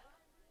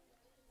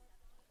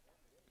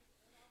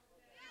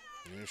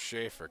 Here's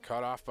Schaefer,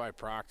 cut off by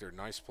Proctor.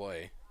 Nice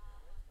play.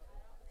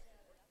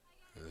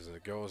 As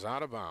it goes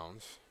out of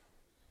bounds.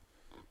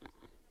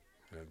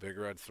 And a Big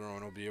Red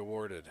throw-in will be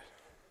awarded.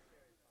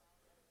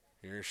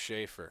 Here's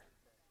Schaefer.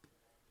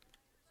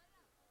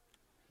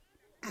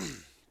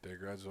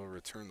 Big Reds will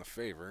return the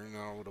favor.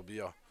 Now it'll be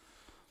a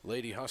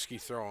Lady Husky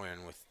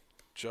throw-in with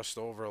just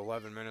over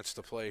 11 minutes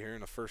to play here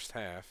in the first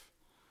half.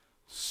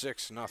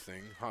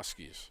 6-0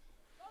 Huskies.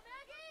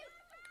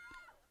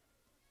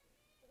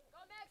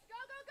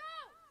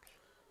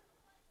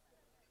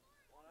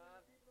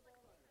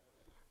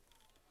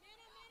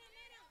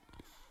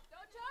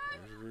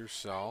 There's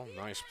Roussel,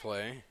 nice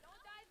play.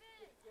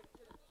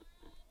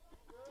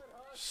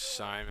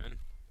 Simon.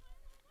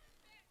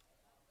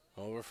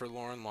 Over for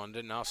Lauren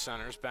London, now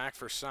centers, back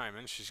for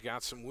Simon. She's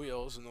got some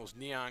wheels in those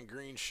neon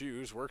green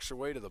shoes, works her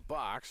way to the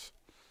box.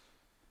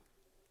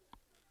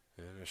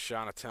 And a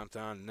shot attempt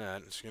on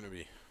net. It's going to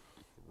be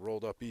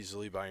rolled up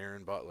easily by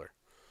Erin Butler.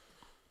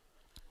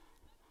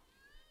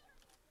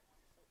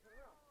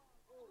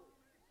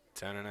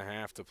 Ten and a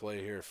half to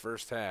play here,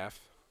 first half.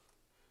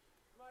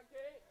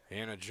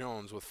 Hannah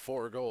Jones with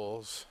 4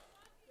 goals.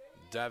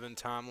 Devin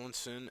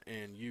Tomlinson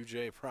and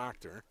UJ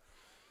Proctor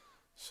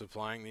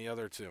supplying the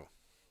other 2.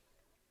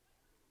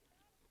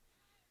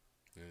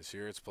 As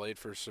here it's played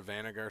for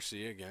Savannah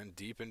Garcia again,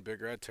 deep in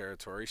Big Red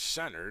territory,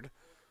 centered.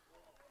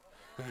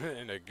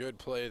 And a good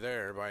play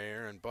there by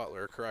Erin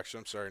Butler. Correction,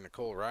 I'm sorry,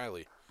 Nicole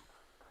Riley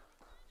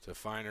to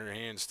find her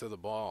hands to the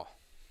ball.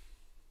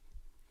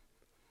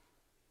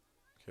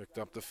 Kicked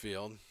up the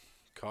field,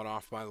 cut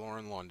off by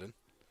Lauren London.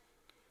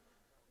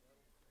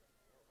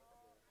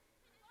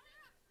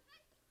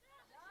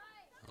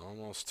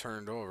 Almost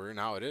turned over.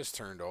 Now it is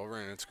turned over,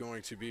 and it's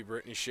going to be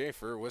Brittany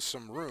Schaefer with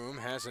some room.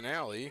 Has an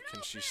alley.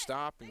 Can she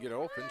stop and get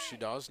open? She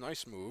does.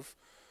 Nice move.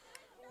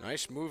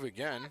 Nice move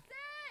again.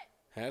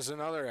 Has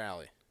another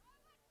alley.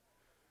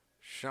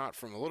 Shot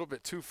from a little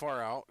bit too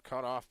far out.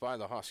 Cut off by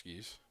the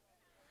Huskies.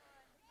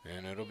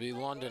 And it'll be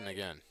London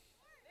again.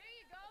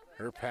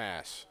 Her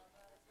pass.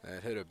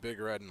 That hit a Big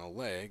Red in the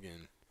leg,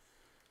 and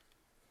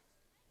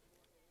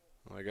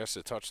well, I guess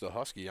it touched the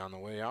Husky on the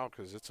way out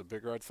because it's a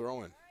Big Red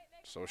throw-in.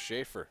 So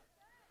Schaefer,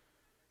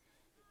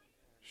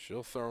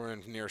 she'll throw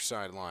in near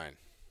sideline.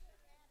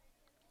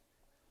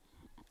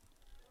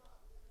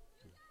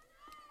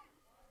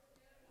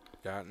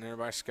 Gotten there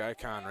by Sky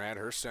Conrad.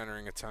 Her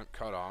centering attempt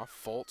cut off.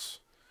 Foltz.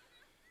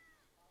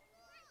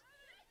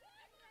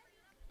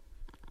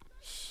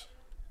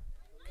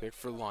 Kick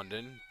for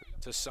London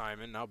to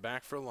Simon. Now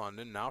back for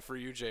London. Now for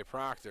UJ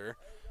Proctor.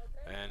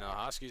 And the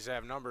Huskies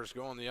have numbers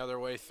going the other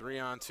way.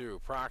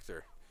 3-on-2.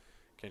 Proctor.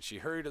 Can she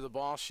hurry to the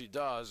ball? She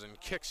does, and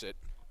kicks it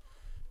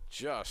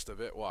just a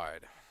bit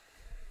wide.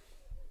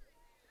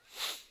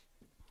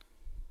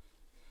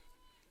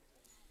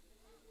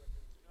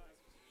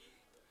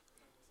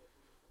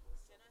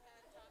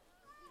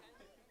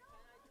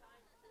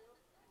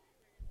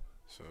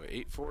 So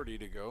 8:40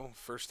 to go,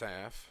 first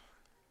half.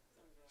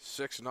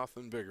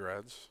 6-0 Big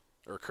Reds.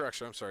 Or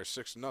correction, I'm sorry,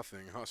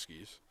 6-0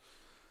 Huskies.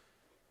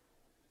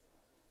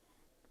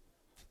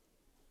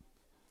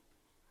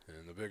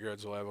 And the Big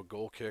Reds will have a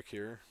goal kick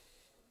here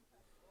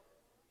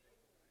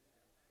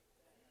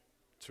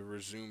to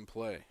resume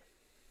play.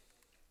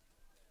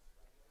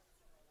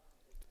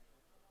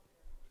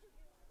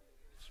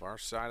 Far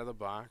side of the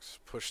box,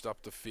 pushed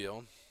up the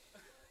field.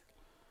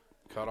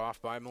 Cut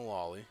off by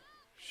Mullally.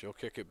 She'll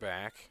kick it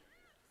back.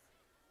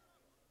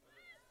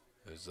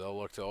 as they'll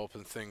look to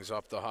open things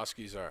up. The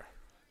Huskies are.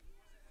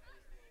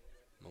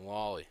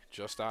 Mullally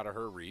just out of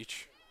her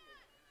reach.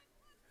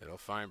 It'll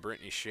find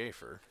Brittany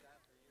Schaefer.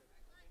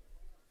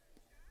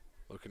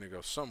 Looking to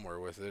go somewhere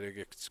with it. It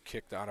gets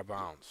kicked out of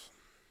bounds.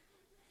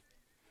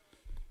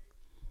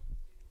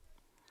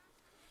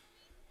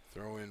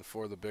 Throw in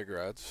for the Big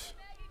Reds.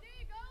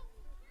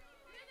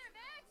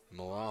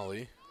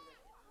 Mullally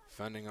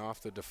fending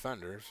off the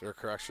defenders, or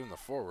correction, the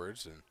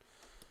forwards, and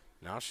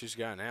now she's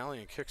got an alley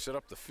and kicks it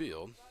up the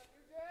field.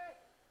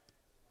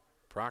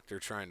 Proctor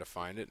trying to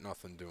find it,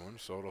 nothing doing,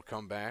 so it'll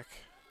come back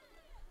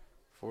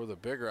for the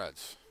Big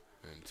Reds.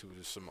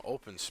 Into some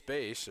open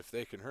space. If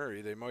they can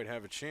hurry, they might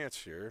have a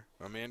chance here.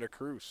 Amanda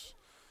Cruz.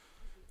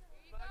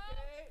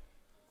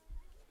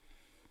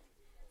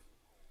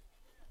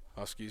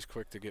 Huskies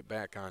quick to get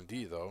back on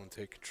D, though, and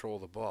take control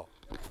of the ball.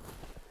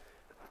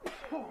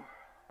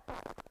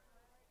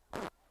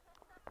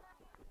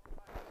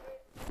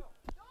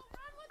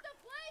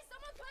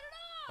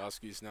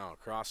 Huskies now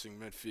crossing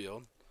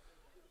midfield.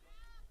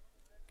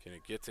 Can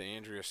it get to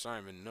Andrea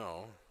Simon?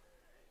 No.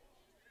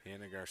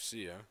 Hannah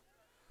Garcia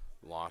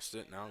lost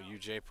it. Now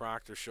UJ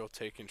Proctor, she'll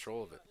take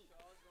control of it.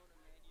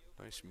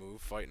 Nice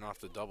move, fighting off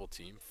the double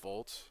team.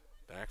 Foltz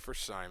back for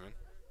Simon.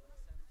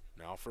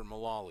 Now for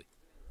Mullally.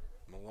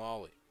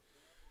 Mullally.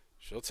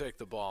 She'll take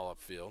the ball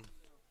upfield.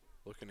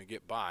 Looking to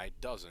get by,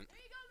 doesn't.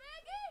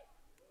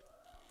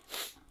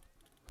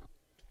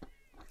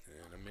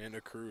 And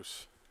Amanda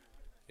Cruz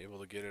able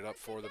to get it up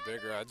for the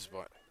Big Reds,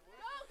 but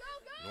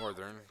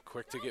Northern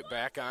quick to get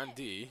back on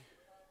D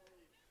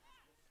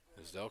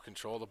as they'll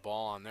control the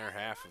ball on their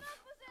half of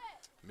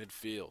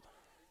midfield.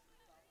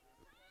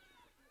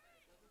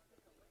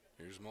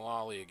 Here's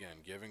Mullally again,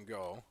 give and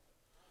go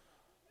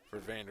for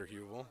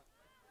Vanderheuvel.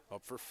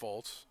 Up for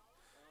Foltz.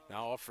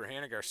 Now up for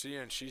Hannah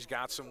Garcia, and she's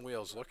got some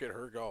wheels. Look at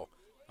her go.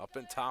 Up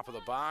in top of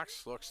the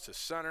box, looks to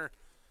center,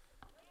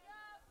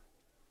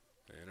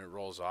 and it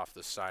rolls off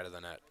the side of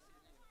the net.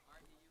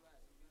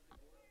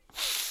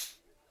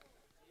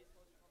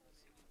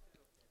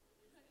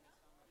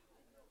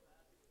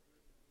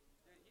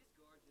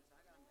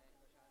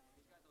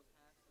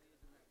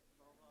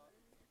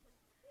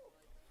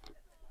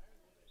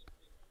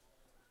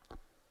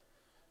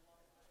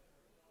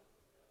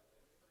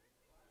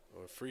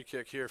 A free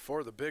kick here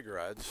for the Big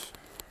Reds.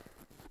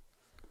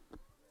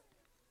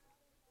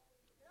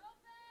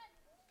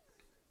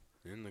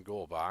 In the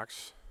goal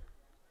box.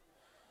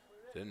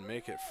 Didn't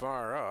make it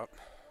far up,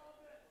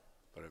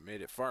 but it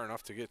made it far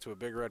enough to get to a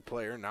Big Red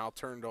player. Now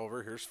turned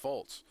over. Here's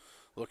Foltz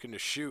looking to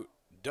shoot.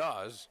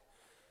 Does.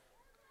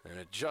 And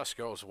it just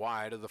goes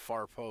wide of the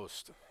far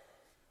post.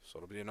 So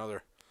it'll be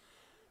another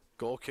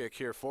goal kick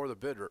here for the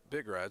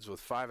Big Reds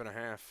with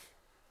 5.5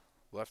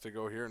 left to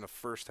go here in the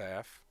first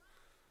half.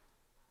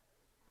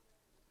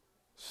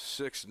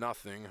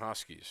 6-0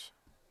 Huskies.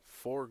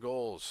 4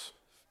 goals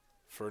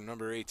for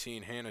number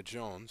 18, Hannah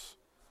Jones.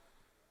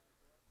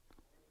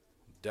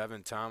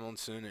 Devin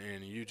Tomlinson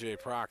and UJ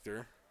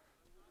Proctor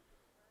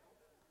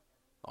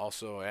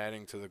also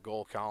adding to the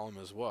goal column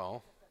as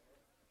well.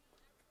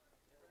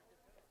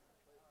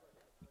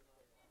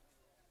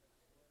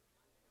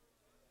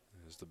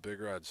 As the Big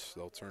Reds,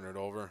 they'll turn it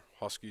over.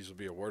 Huskies will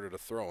be awarded a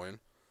throw-in.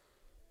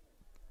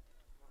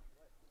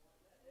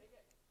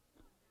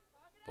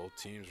 Both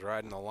teams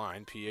riding the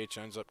line. PH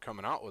ends up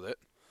coming out with it.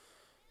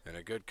 And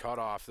a good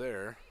cutoff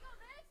there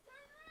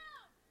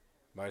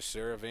by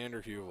Sarah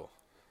Vanderheuvel.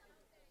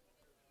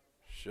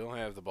 She'll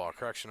have the ball.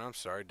 Correction, I'm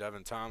sorry,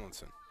 Devin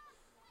Tomlinson.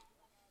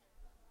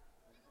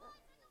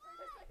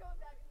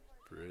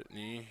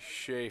 Brittany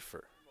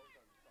Schaefer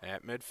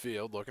at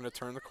midfield, looking to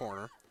turn the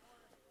corner.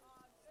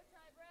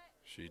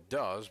 She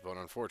does, but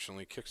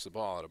unfortunately kicks the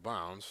ball out of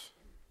bounds.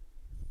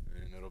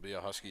 And it'll be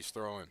a Huskies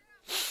throw-in.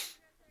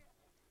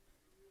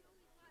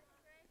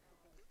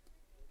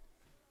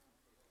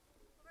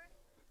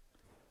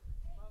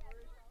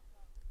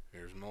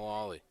 Here's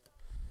Mullally.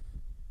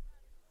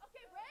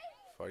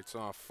 Fights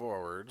off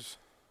forwards,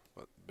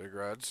 but the Big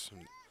Reds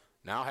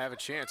now have a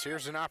chance.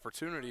 Here's an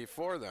opportunity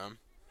for them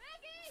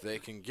if they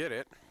can get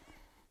it.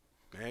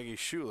 Maggie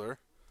Schuler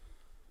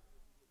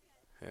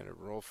had it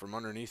roll from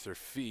underneath her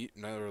feet.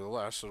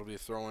 Nevertheless, it'll be a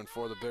throw-in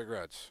for the Big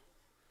Reds.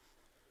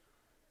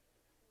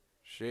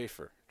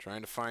 Schaefer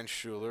trying to find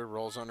Schuler,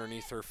 rolls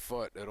underneath her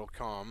foot. It'll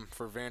come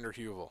for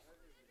Vanderheuvel.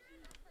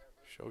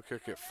 She'll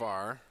kick it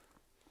far.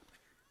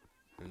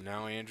 And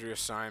now Andrea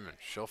Simon.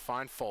 She'll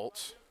find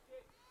Foltz.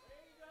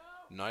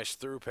 Nice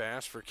through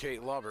pass for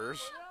Kate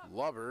Lubbers.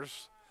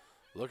 Lubbers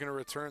looking to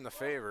return the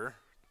favor.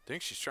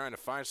 Think she's trying to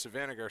find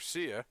Savannah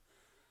Garcia.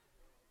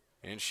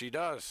 And she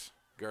does.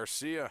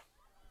 Garcia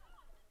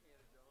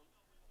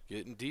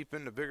getting deep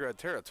into Big Red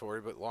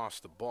territory, but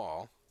lost the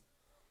ball.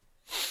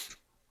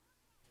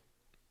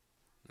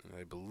 And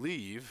I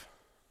believe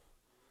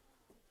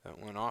that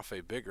went off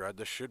a Big Red.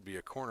 This should be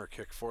a corner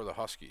kick for the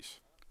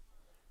Huskies.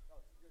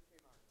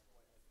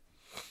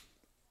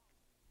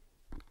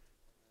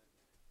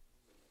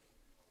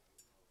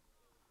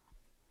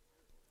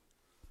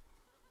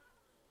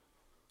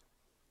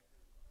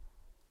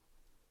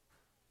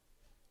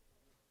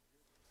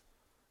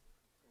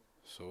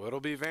 So it'll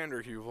be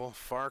Vanderheuvel,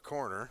 far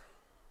corner,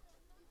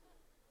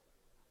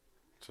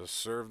 to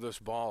serve this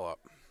ball up.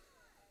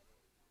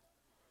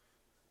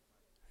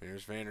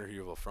 Here's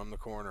Vanderheuvel from the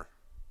corner.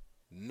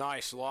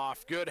 Nice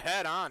loft, good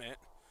head on it,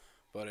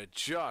 but it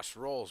just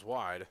rolls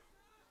wide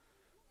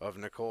of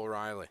Nicole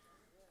Riley.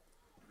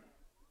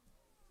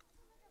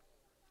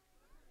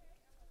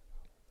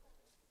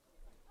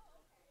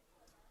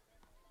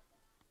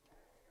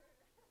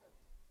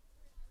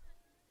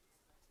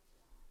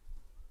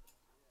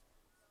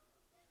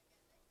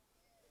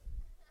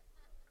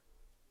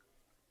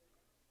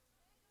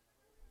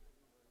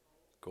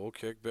 Goal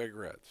kick, Big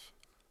Reds.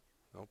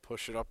 They'll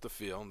push it up the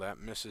field. That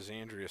misses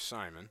Andrea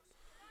Simon.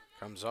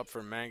 Comes up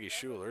for Maggie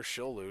Schuler.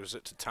 She'll lose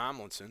it to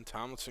Tomlinson.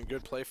 Tomlinson,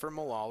 good play for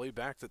Mullally.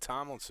 Back to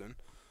Tomlinson.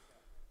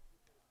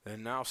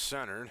 And now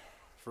centered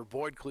for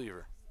Boyd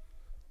Cleaver.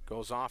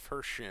 Goes off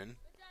her shin.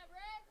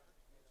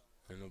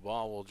 And the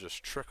ball will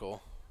just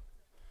trickle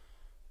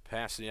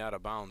past the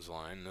out-of-bounds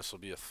line. This will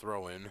be a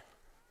throw-in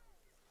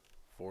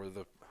for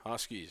the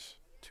Huskies.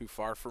 Too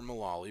far for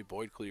Mullally.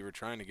 Boyd Cleaver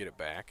trying to get it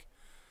back.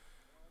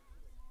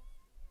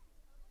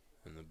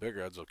 And the Big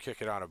Reds will kick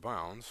it out of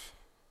bounds.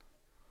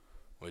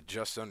 With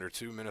just under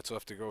 2 minutes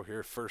left to go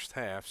here, first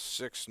half,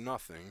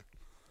 6-0,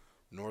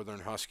 Northern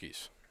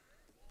Huskies.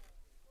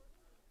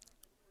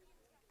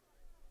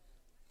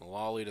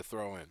 Mullally to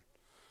throw in.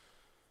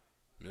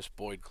 Miss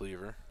Boyd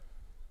Cleaver.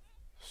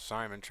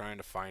 Simon trying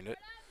to find it.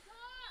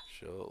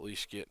 She'll at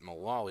least get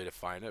Mullally to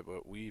find it,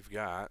 but we've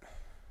got,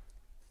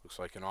 looks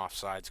like an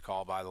offsides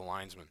call by the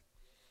linesman.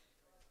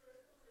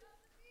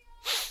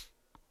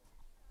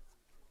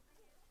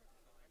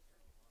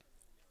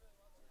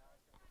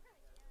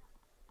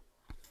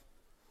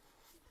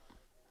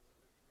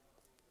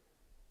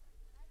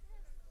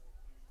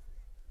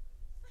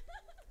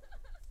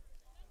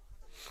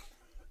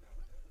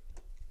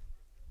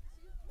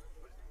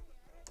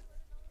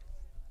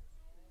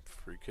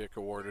 Free kick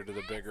awarded to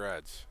the Big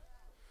Reds.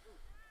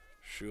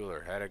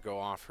 Schuler had it go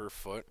off her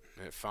foot.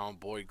 It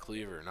found Boyd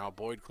Cleaver. Now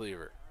Boyd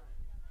Cleaver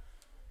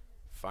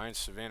finds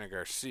Savannah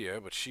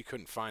Garcia, but she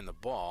couldn't find the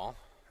ball.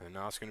 And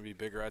now it's going to be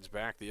Big Reds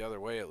back the other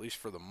way, at least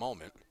for the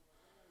moment.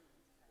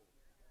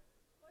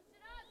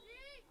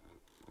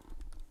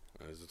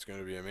 As it's going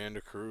to be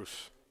Amanda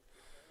Cruz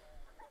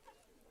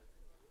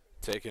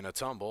taking a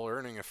tumble,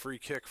 earning a free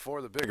kick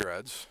for the Big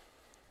Reds.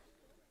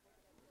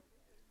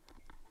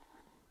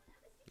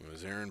 It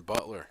was Erin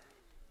Butler.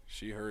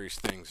 She hurries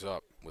things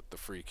up with the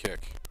free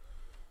kick.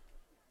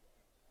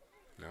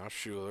 Now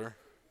Schuler.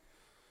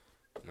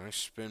 Nice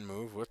spin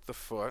move with the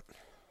foot.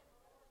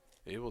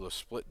 Able to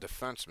split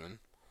defenseman,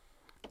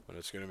 but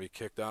it's going to be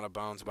kicked out of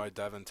bounds by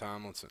Devin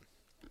Tomlinson.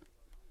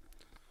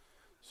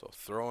 So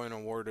throw-in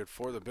awarded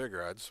for the Big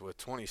Reds with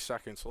 20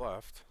 seconds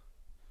left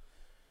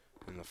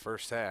in the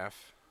first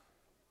half.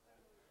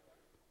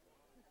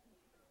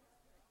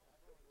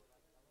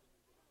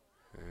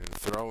 And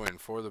throw in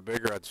for the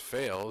Big Reds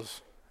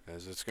fails,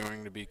 as it's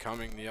going to be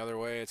coming the other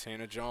way. It's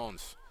Hannah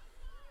Jones.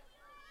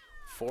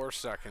 4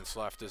 seconds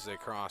left as they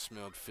cross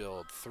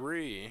midfield.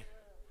 3,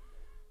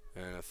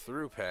 and a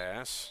through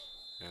pass,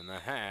 and the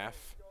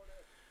half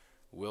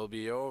will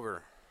be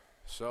over.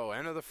 So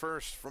end of the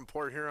first from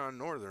Port Huron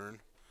Northern.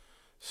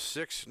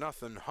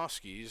 6-0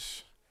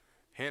 Huskies.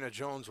 Hannah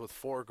Jones with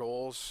 4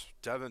 goals,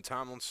 Devin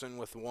Tomlinson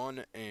with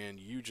 1, and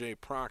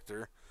UJ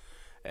Proctor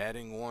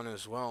adding 1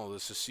 as well.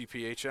 This is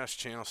CPHS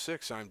Channel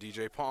 6. I'm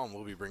DJ Paul, and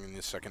we'll be bringing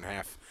the second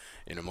half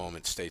in a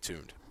moment. Stay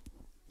tuned.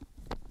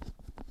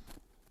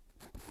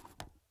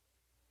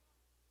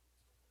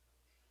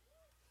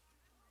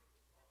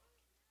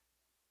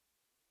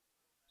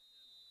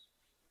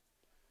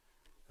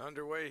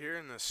 Underway here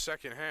in the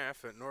second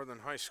half at Northern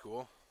High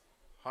School.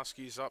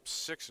 Huskies up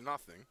 6-0.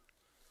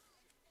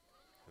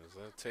 As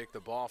they'll take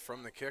the ball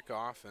from the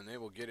kickoff, and they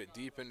will get it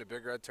deep into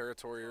Big Red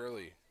territory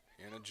early.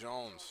 Hannah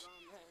Jones.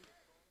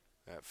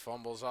 That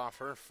fumbles off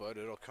her foot.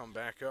 It'll come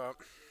back up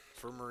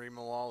for Marie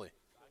Mullally.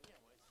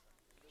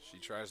 She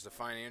tries to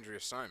find Andrea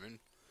Simon.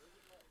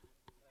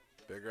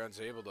 Big Red's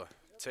able to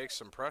take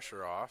some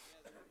pressure off.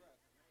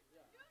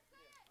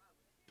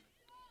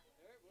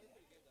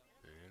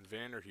 And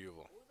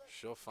Vanderheuvel,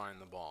 she'll find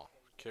the ball.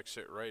 Kicks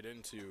it right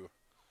into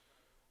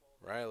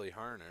Riley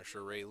Harnish,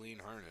 or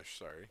Raylene Harnish,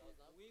 sorry.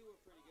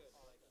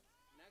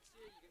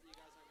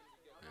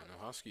 And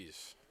the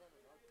Huskies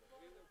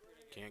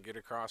can't get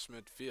across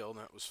midfield.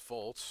 That was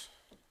Foltz.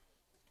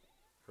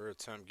 Her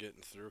attempt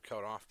getting through,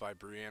 cut off by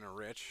Brianna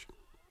Rich.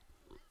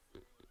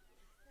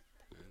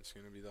 And it's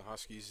going to be the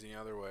Huskies the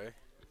other way.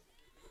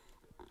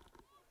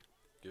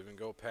 Give and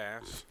go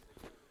pass.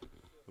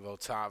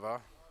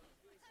 Votava.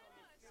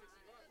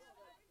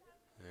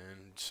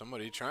 And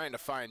somebody trying to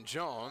find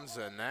Jones,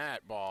 and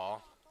that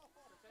ball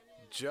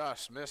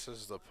just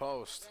misses the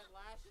post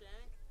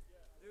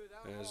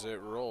as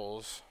it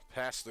rolls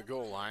past the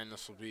goal line.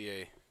 This will be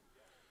a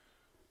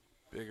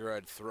Big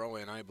Red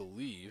throw-in, I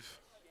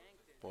believe.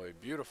 Boy,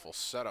 beautiful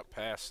setup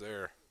pass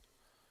there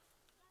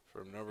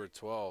from number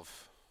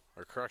 12.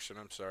 Or correction,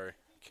 I'm sorry,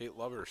 Kate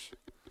Lubbers.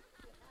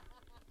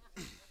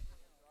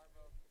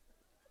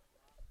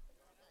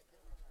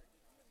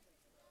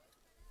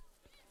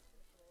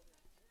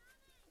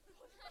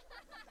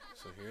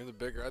 Here are the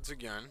Big Reds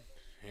again.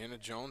 Hannah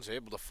Jones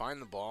able to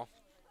find the ball.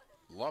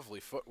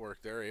 Lovely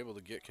footwork there, able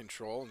to get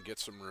control and get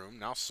some room.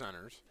 Now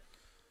centers.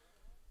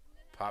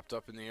 Popped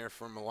up in the air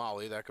for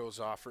Mullally. That goes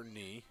off her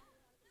knee.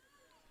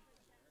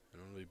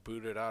 And will be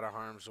booted out of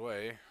harm's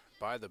way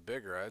by the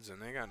Big Reds.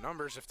 And they got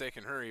numbers if they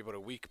can hurry, but a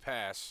weak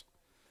pass.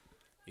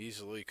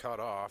 Easily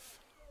cut off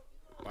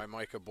by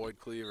Micah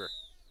Boyd-Cleaver.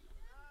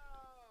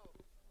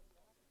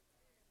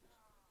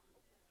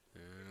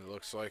 And it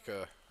looks like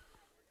a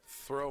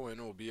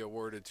throw-in will be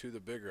awarded to the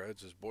Big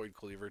Reds as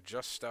Boyd-Cleaver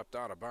just stepped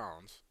out of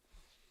bounds.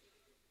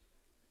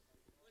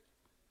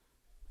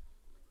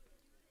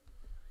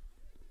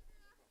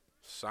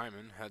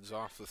 Simon heads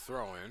off the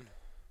throw-in.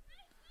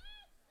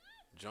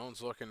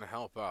 Jones looking to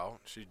help out.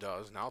 She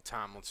does. Now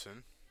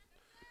Tomlinson.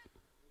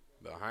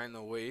 Behind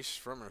the waist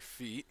from her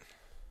feet.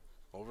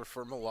 Over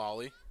for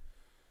Mullally.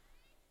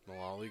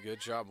 Mullally, good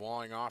job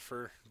walling off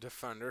her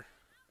defender.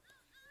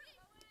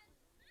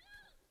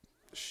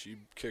 She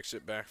kicks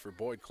it back for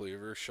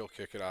Boyd-Cleaver. She'll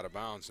kick it out of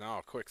bounds. Now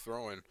a quick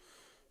throw-in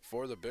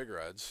for the Big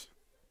Reds.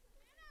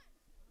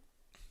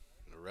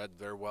 Read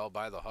there well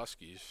by the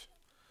Huskies.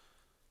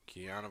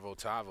 Kiana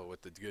Votava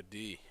with the good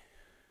D.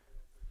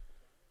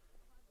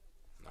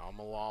 Now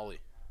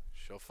Mullally.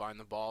 She'll find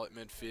the ball at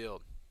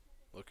midfield.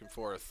 Looking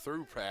for a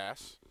through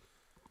pass.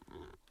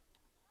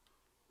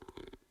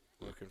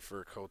 Looking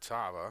for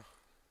Kotava.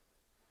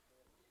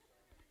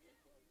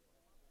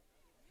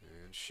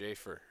 And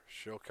Schaefer.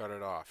 She'll cut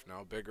it off.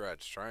 Now Big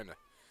Reds trying to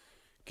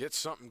get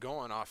something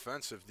going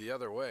offensive the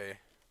other way.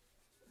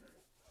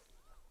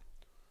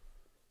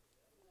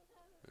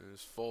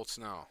 There's Foltz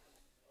now.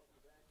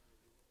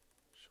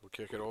 She'll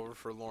kick it over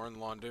for Lauren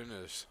London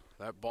as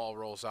that ball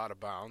rolls out of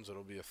bounds.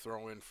 It'll be a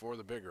throw-in for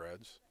the Big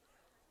Reds.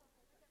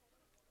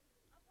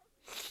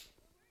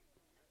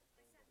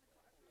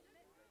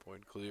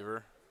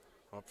 Boyd-Cleaver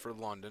up for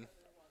London.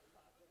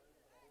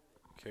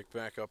 Kick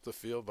back up the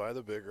field by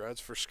the Big Reds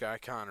for Sky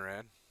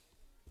Conrad.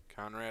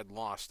 Conrad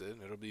lost it.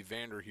 It'll be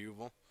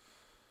Vanderheuvel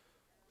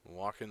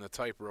walking the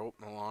tightrope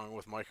along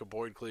with Micah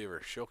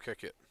Boyd-Cleaver. She'll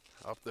kick it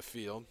up the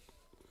field.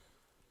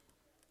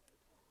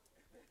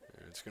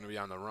 It's going to be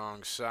on the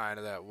wrong side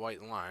of that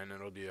white line.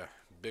 It'll be a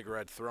Big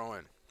Red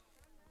throw-in.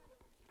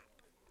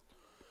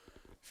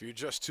 If you're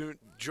just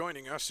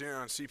joining us here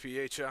on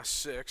CPHS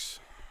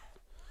 6,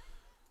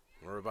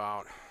 we're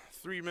about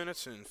 3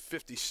 minutes and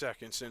 50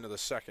 seconds into the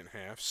second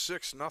half.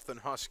 6-0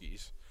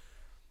 Huskies.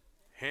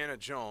 Hannah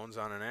Jones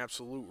on an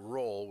absolute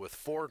roll with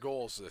 4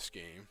 goals this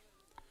game.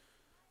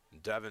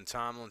 Devin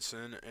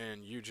Tomlinson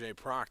and UJ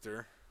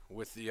Proctor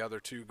with the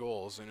other 2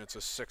 goals, and it's a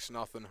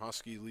 6-0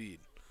 Husky lead.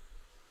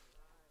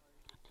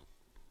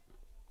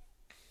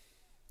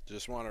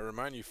 Just want to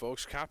remind you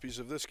folks, copies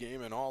of this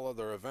game and all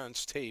other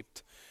events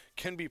taped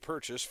can be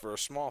purchased for a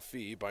small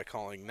fee by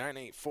calling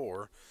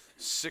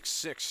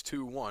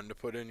 984-6621 to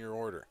put in your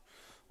order.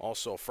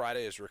 Also,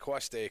 Friday is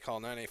request day. Call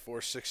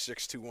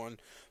 984-6621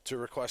 to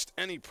request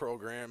any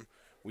program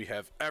we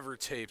have ever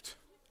taped,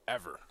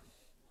 ever.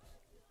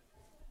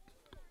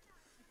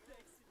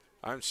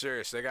 I'm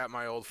serious. They got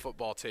my old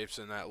football tapes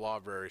in that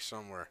library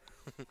somewhere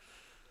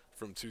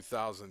from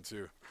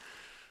 2002.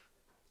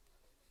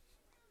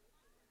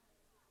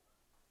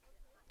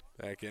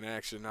 Back in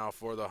action now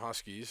for the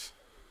Huskies.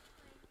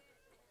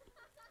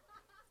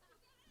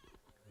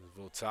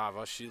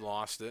 Votava, she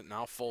lost it.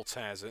 Now Foltz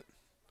has it.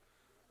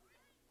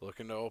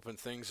 Looking to open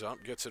things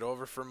up. Gets it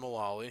over for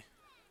Mullally.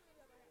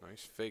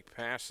 Nice fake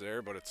pass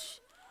there, but it's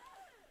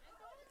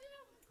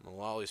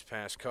Mullally's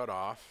pass cut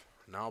off.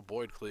 Now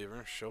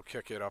Boyd-Cleaver. She'll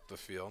kick it up the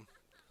field.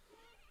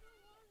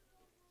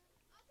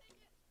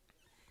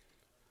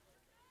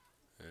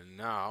 And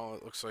now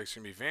it looks like it's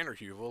going to be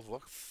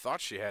Vanderheuvel.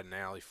 Thought she had an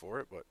alley for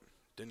it, but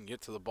didn't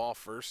get to the ball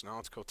first. Now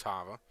it's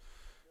Kotava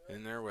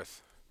in there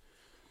with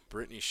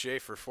Brittany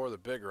Schaefer for the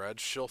Big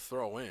Reds. She'll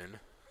throw in.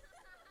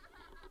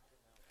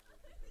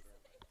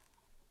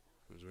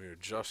 As we are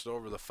just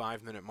over the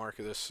 5-minute mark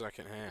of this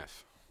second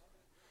half.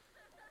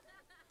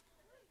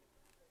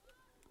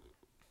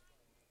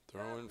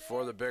 Throw in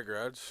for the Big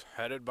Reds,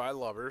 headed by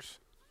Lubbers.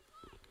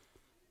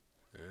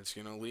 And it's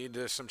going to lead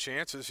to some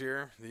chances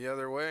here the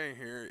other way.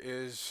 Here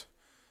is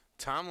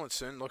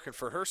Tomlinson looking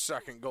for her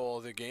second goal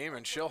of the game,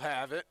 and she'll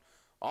have it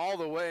all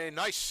the way.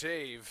 Nice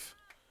save.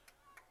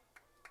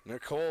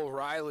 Nicole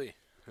Riley.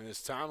 And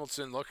it's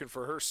Tomlinson looking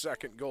for her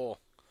second goal.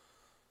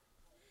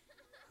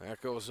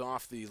 That goes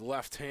off the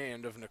left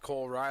hand of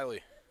Nicole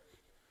Riley.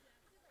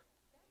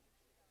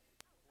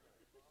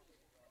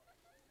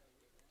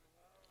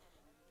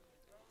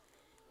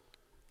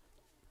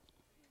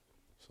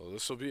 So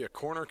this will be a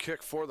corner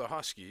kick for the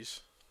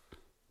Huskies.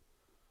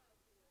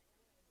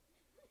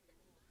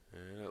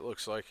 And it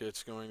looks like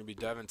it's going to be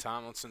Devin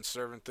Tomlinson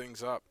serving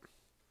things up.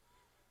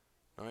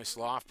 Nice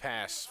loft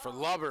pass for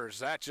Lubbers.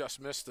 That just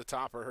missed the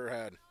top of her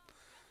head.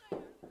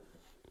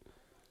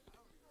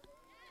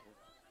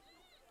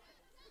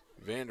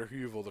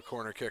 Vanderheuvel, the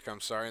corner kick,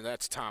 I'm sorry.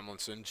 That's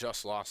Tomlinson.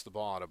 Just lost the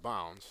ball out of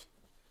bounds.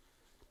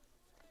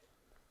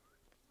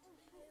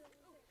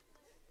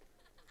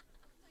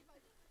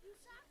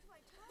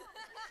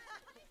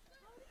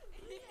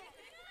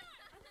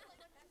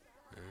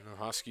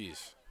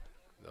 Huskies,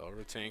 they'll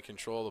retain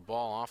control of the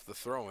ball off the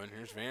throw-in.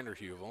 Here's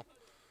Vanderheuvel.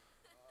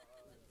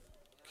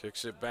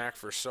 Kicks it back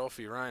for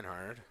Sophie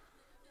Reinhardt.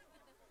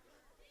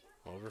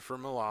 Over for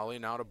Mullally,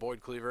 now to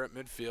Boyd Cleaver at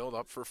midfield,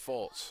 up for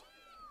Foltz.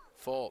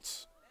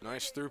 Foltz,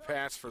 nice through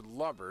pass for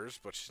Lubbers,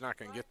 but she's not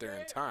going to get there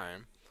in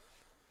time.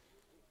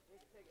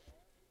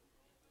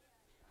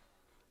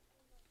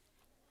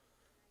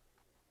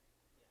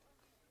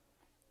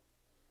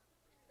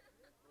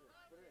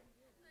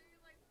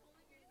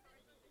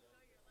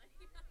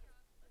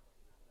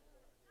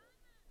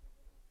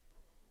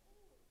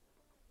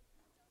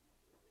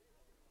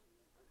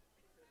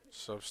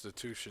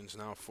 Substitutions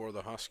now for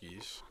the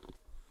Huskies.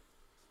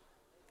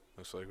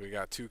 Looks like we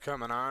got 2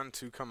 coming on,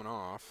 2 coming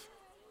off.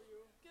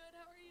 Good,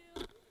 how are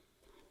you?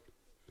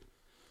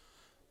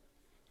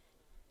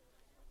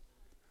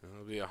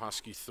 It'll be a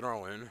Husky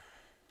throw-in.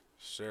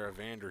 Sarah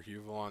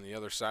Vanderheuvel on the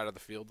other side of the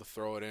field to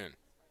throw it in.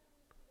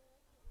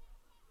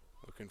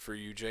 Looking for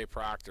UJ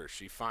Proctor.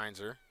 She finds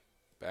her.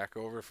 Back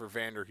over for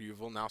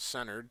Vanderheuvel, now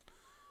centered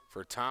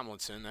for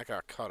Tomlinson. That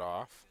got cut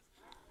off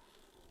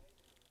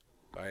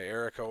by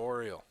Erica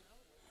Oriel.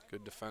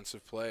 Good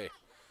defensive play.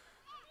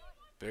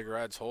 Big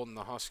Reds holding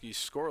the Huskies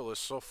scoreless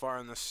so far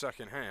in the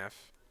second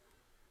half,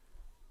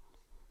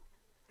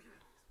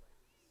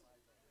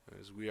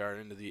 as we are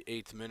into the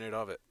 8th minute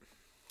of it.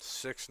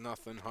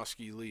 6-0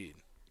 Husky lead.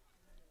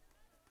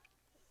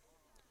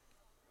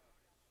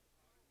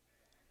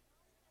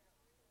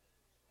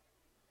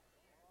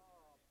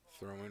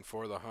 Throw in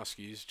for the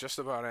Huskies, just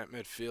about at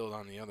midfield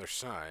on the other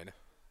side.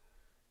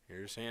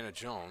 Here's Hannah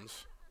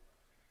Jones.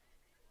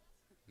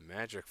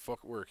 Magic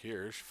footwork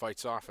here. She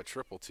fights off a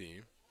triple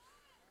team.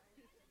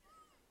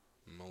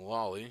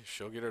 Mullally,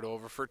 she'll get it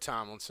over for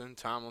Tomlinson.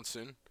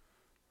 Tomlinson,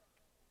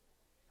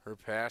 her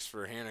pass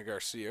for Hannah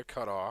Garcia,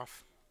 cut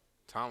off.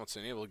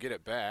 Tomlinson able to get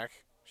it back.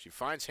 She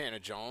finds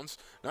Hannah Jones.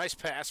 Nice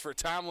pass for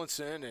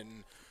Tomlinson,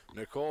 and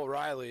Nicole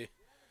Riley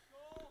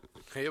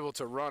able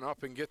to run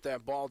up and get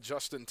that ball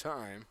just in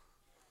time.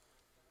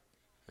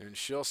 And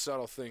she'll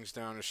settle things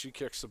down as she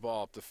kicks the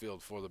ball up the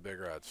field for the Big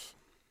Reds.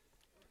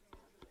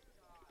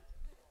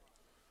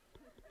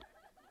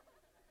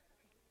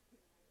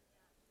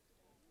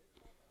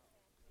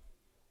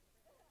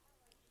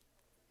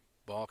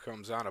 Ball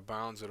comes out of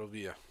bounds. It'll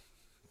be a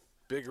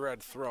Big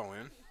Red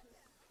throw-in.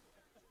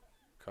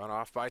 Cut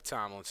off by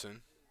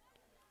Tomlinson.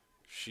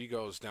 She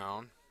goes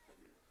down.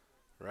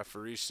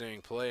 Referee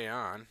saying play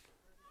on.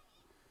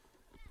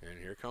 And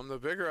here come the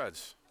Big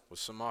Reds with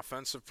some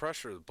offensive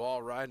pressure. The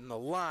ball riding the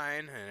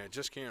line, and it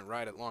just can't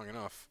ride it long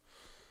enough.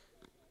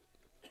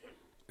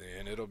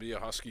 And it'll be a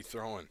Husky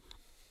throw-in.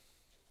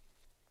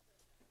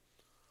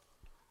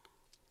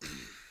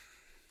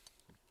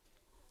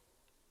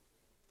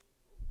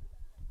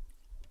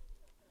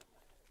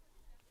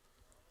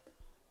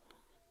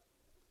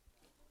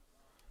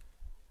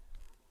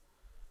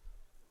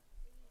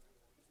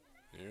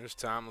 Here's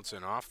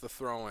Tomlinson off the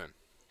throw-in.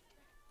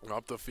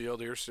 Up the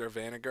field, here's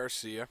Savannah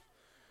Garcia.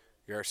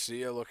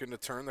 Garcia looking to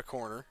turn the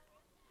corner.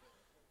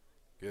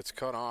 Gets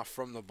cut off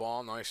from the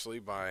ball nicely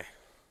by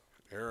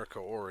Erica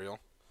Oriel.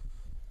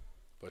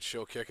 But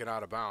she'll kick it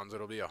out of bounds.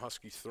 It'll be a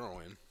Husky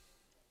throw-in.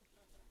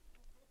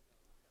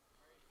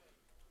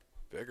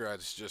 Big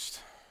Reds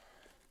just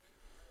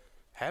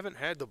haven't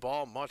had the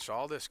ball much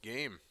all this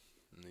game.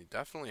 And they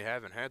definitely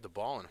haven't had the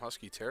ball in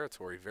Husky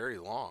territory very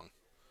long.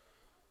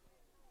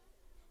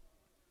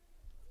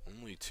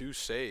 Only 2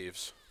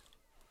 saves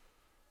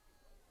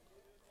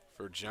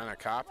for Jenna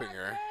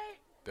Coppinger.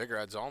 Big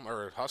Reds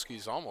or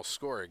Huskies almost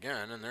score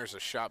again, and there's a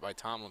shot by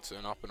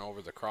Tomlinson up and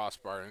over the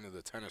crossbar into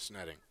the tennis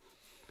netting.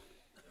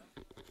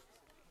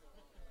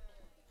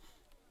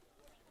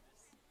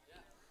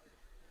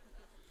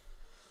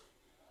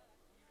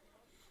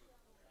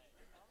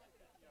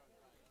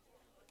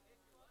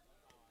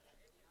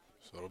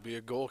 So it'll be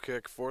a goal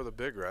kick for the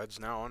Big Reds.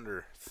 Now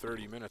under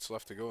 30 minutes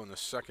left to go in the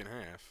second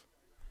half.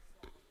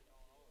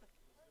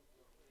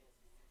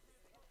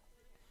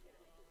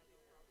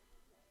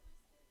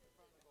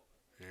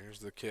 Here's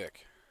the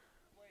kick.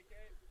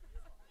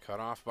 Cut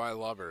off by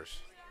Lubbers.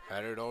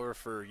 Headed over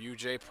for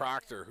UJ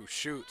Proctor, who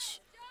shoots.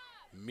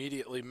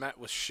 Immediately met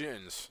with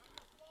shins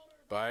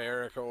by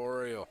Erica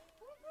Oriel.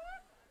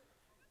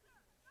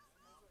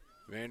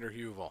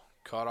 Vanderheuvel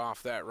cut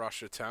off that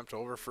rush attempt.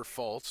 Over for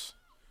Foltz.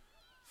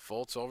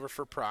 Foltz over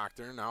for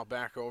Proctor. Now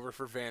back over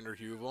for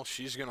Vanderheuvel.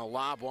 She's going to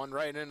lob one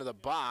right into the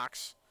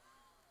box.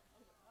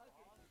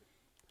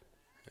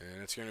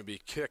 And it's going to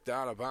be kicked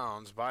out of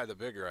bounds by the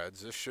Big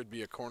Reds. This should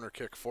be a corner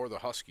kick for the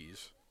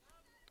Huskies.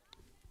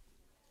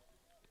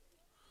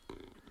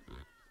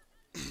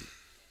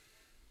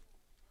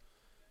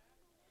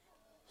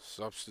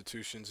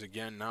 Substitutions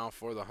again now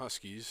for the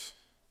Huskies.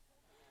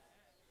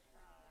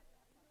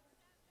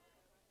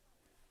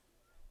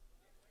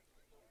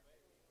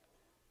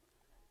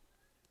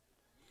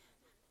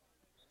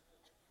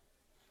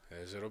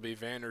 As it'll be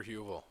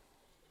Vanderheuvel.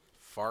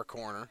 Far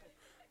corner.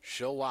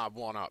 She'll lob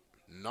one up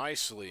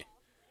nicely.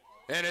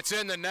 And it's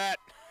in the net.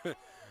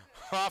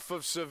 Off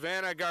of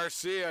Savannah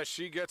Garcia.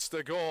 She gets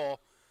the goal.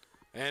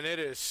 And it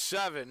is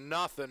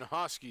 7-0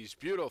 Huskies.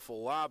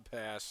 Beautiful lob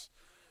pass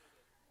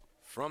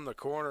from the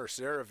corner.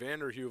 Sarah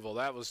Vanderheuvel.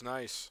 That was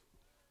nice.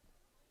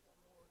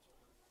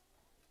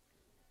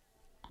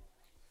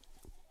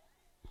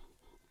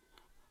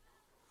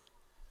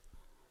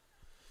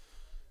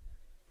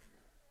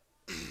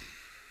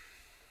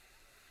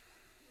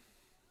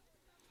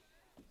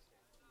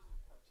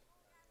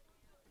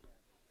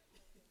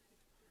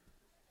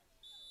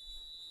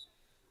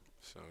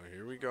 So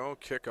here we go,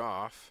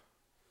 kickoff.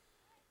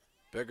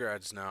 Big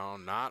Reds now,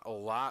 not a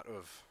lot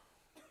of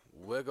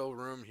wiggle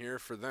room here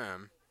for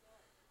them.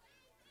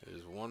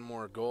 There's one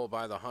more goal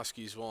by the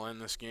Huskies will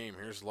end this game.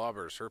 Here's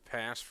Lubbers, her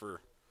pass for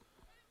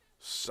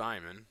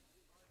Simon.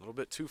 A little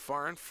bit too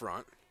far in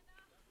front.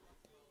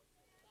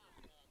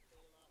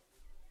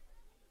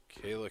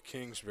 Kayla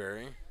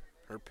Kingsbury,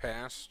 her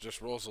pass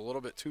just rolls a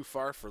little bit too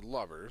far for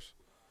Lubbers.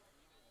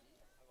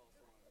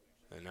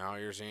 And now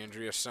here's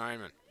Andrea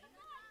Simon.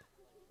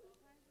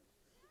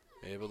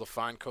 Able to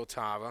find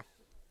Kotava.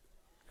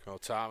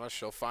 Kotava,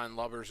 she'll find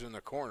Lubbers in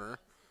the corner.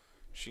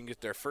 She can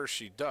get there first,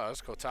 she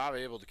does. Kotava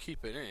able to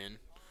keep it in.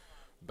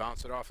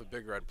 Bounce it off a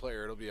Big Red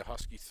player. It'll be a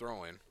Husky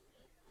throw-in.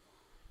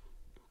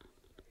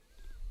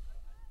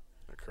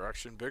 A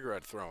correction, Big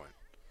Red throw-in.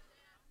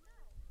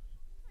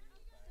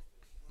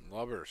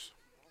 Lubbers,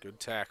 good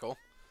tackle.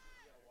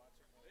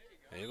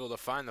 Able to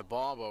find the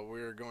ball, but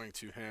we're going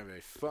to have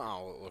a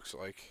foul, it looks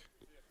like.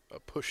 A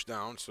push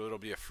down, so it'll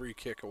be a free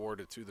kick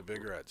awarded to the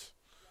Big Reds.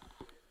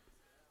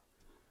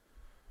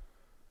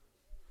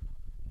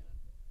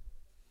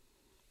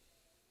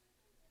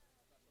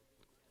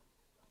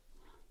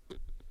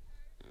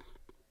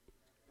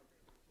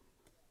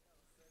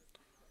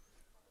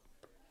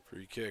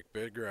 Free kick,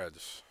 Big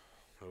Reds.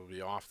 It'll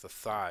be off the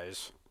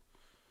thighs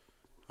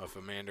of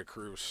Amanda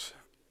Cruz.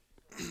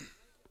 So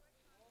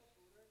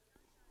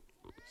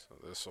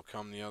this will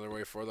come the other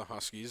way for the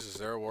Huskies as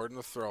they're awarding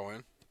the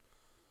throw-in.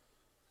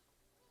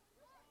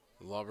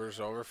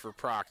 Lubbers over for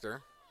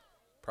Proctor.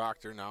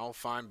 Proctor now will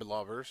find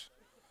Lubbers.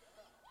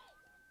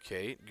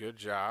 Kate, good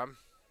job.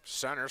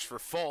 Centers for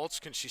Foltz.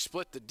 Can she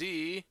split the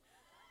D?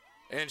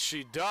 And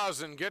she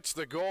does and gets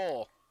the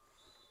goal.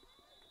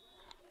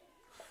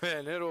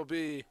 And it'll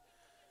be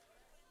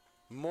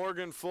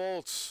Morgan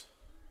Foltz.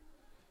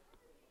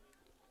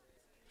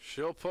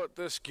 She'll put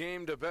this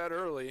game to bed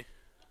early.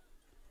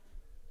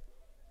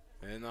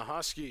 And the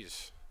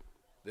Huskies,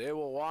 they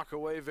will walk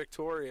away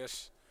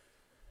victorious,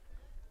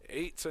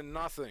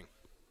 8-0.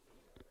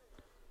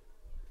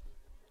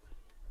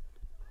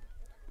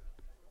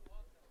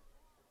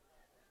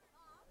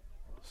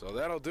 So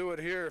that'll do it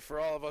here for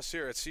all of us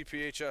here at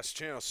CPHS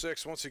Channel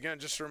 6. Once again,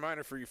 just a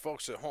reminder for you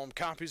folks at home,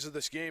 copies of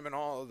this game and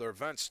all other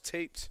events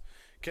taped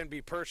can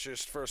be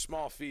purchased for a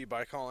small fee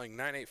by calling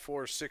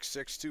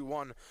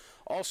 984-6621.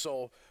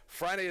 Also,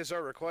 Friday is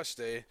our request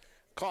day.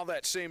 Call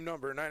that same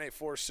number,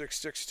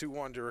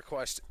 984-6621, to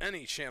request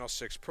any Channel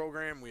 6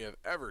 program we have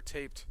ever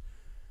taped.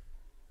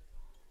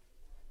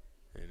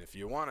 And if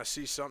you want to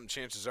see something,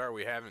 chances are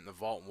we have it in the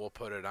vault, and we'll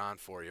put it on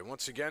for you.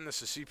 Once again,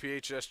 this is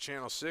CPHS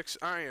Channel 6.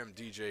 I am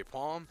DJ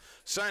Palm,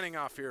 signing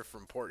off here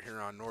from Port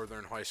Huron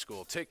Northern High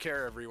School. Take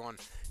care, everyone,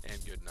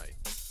 and good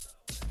night.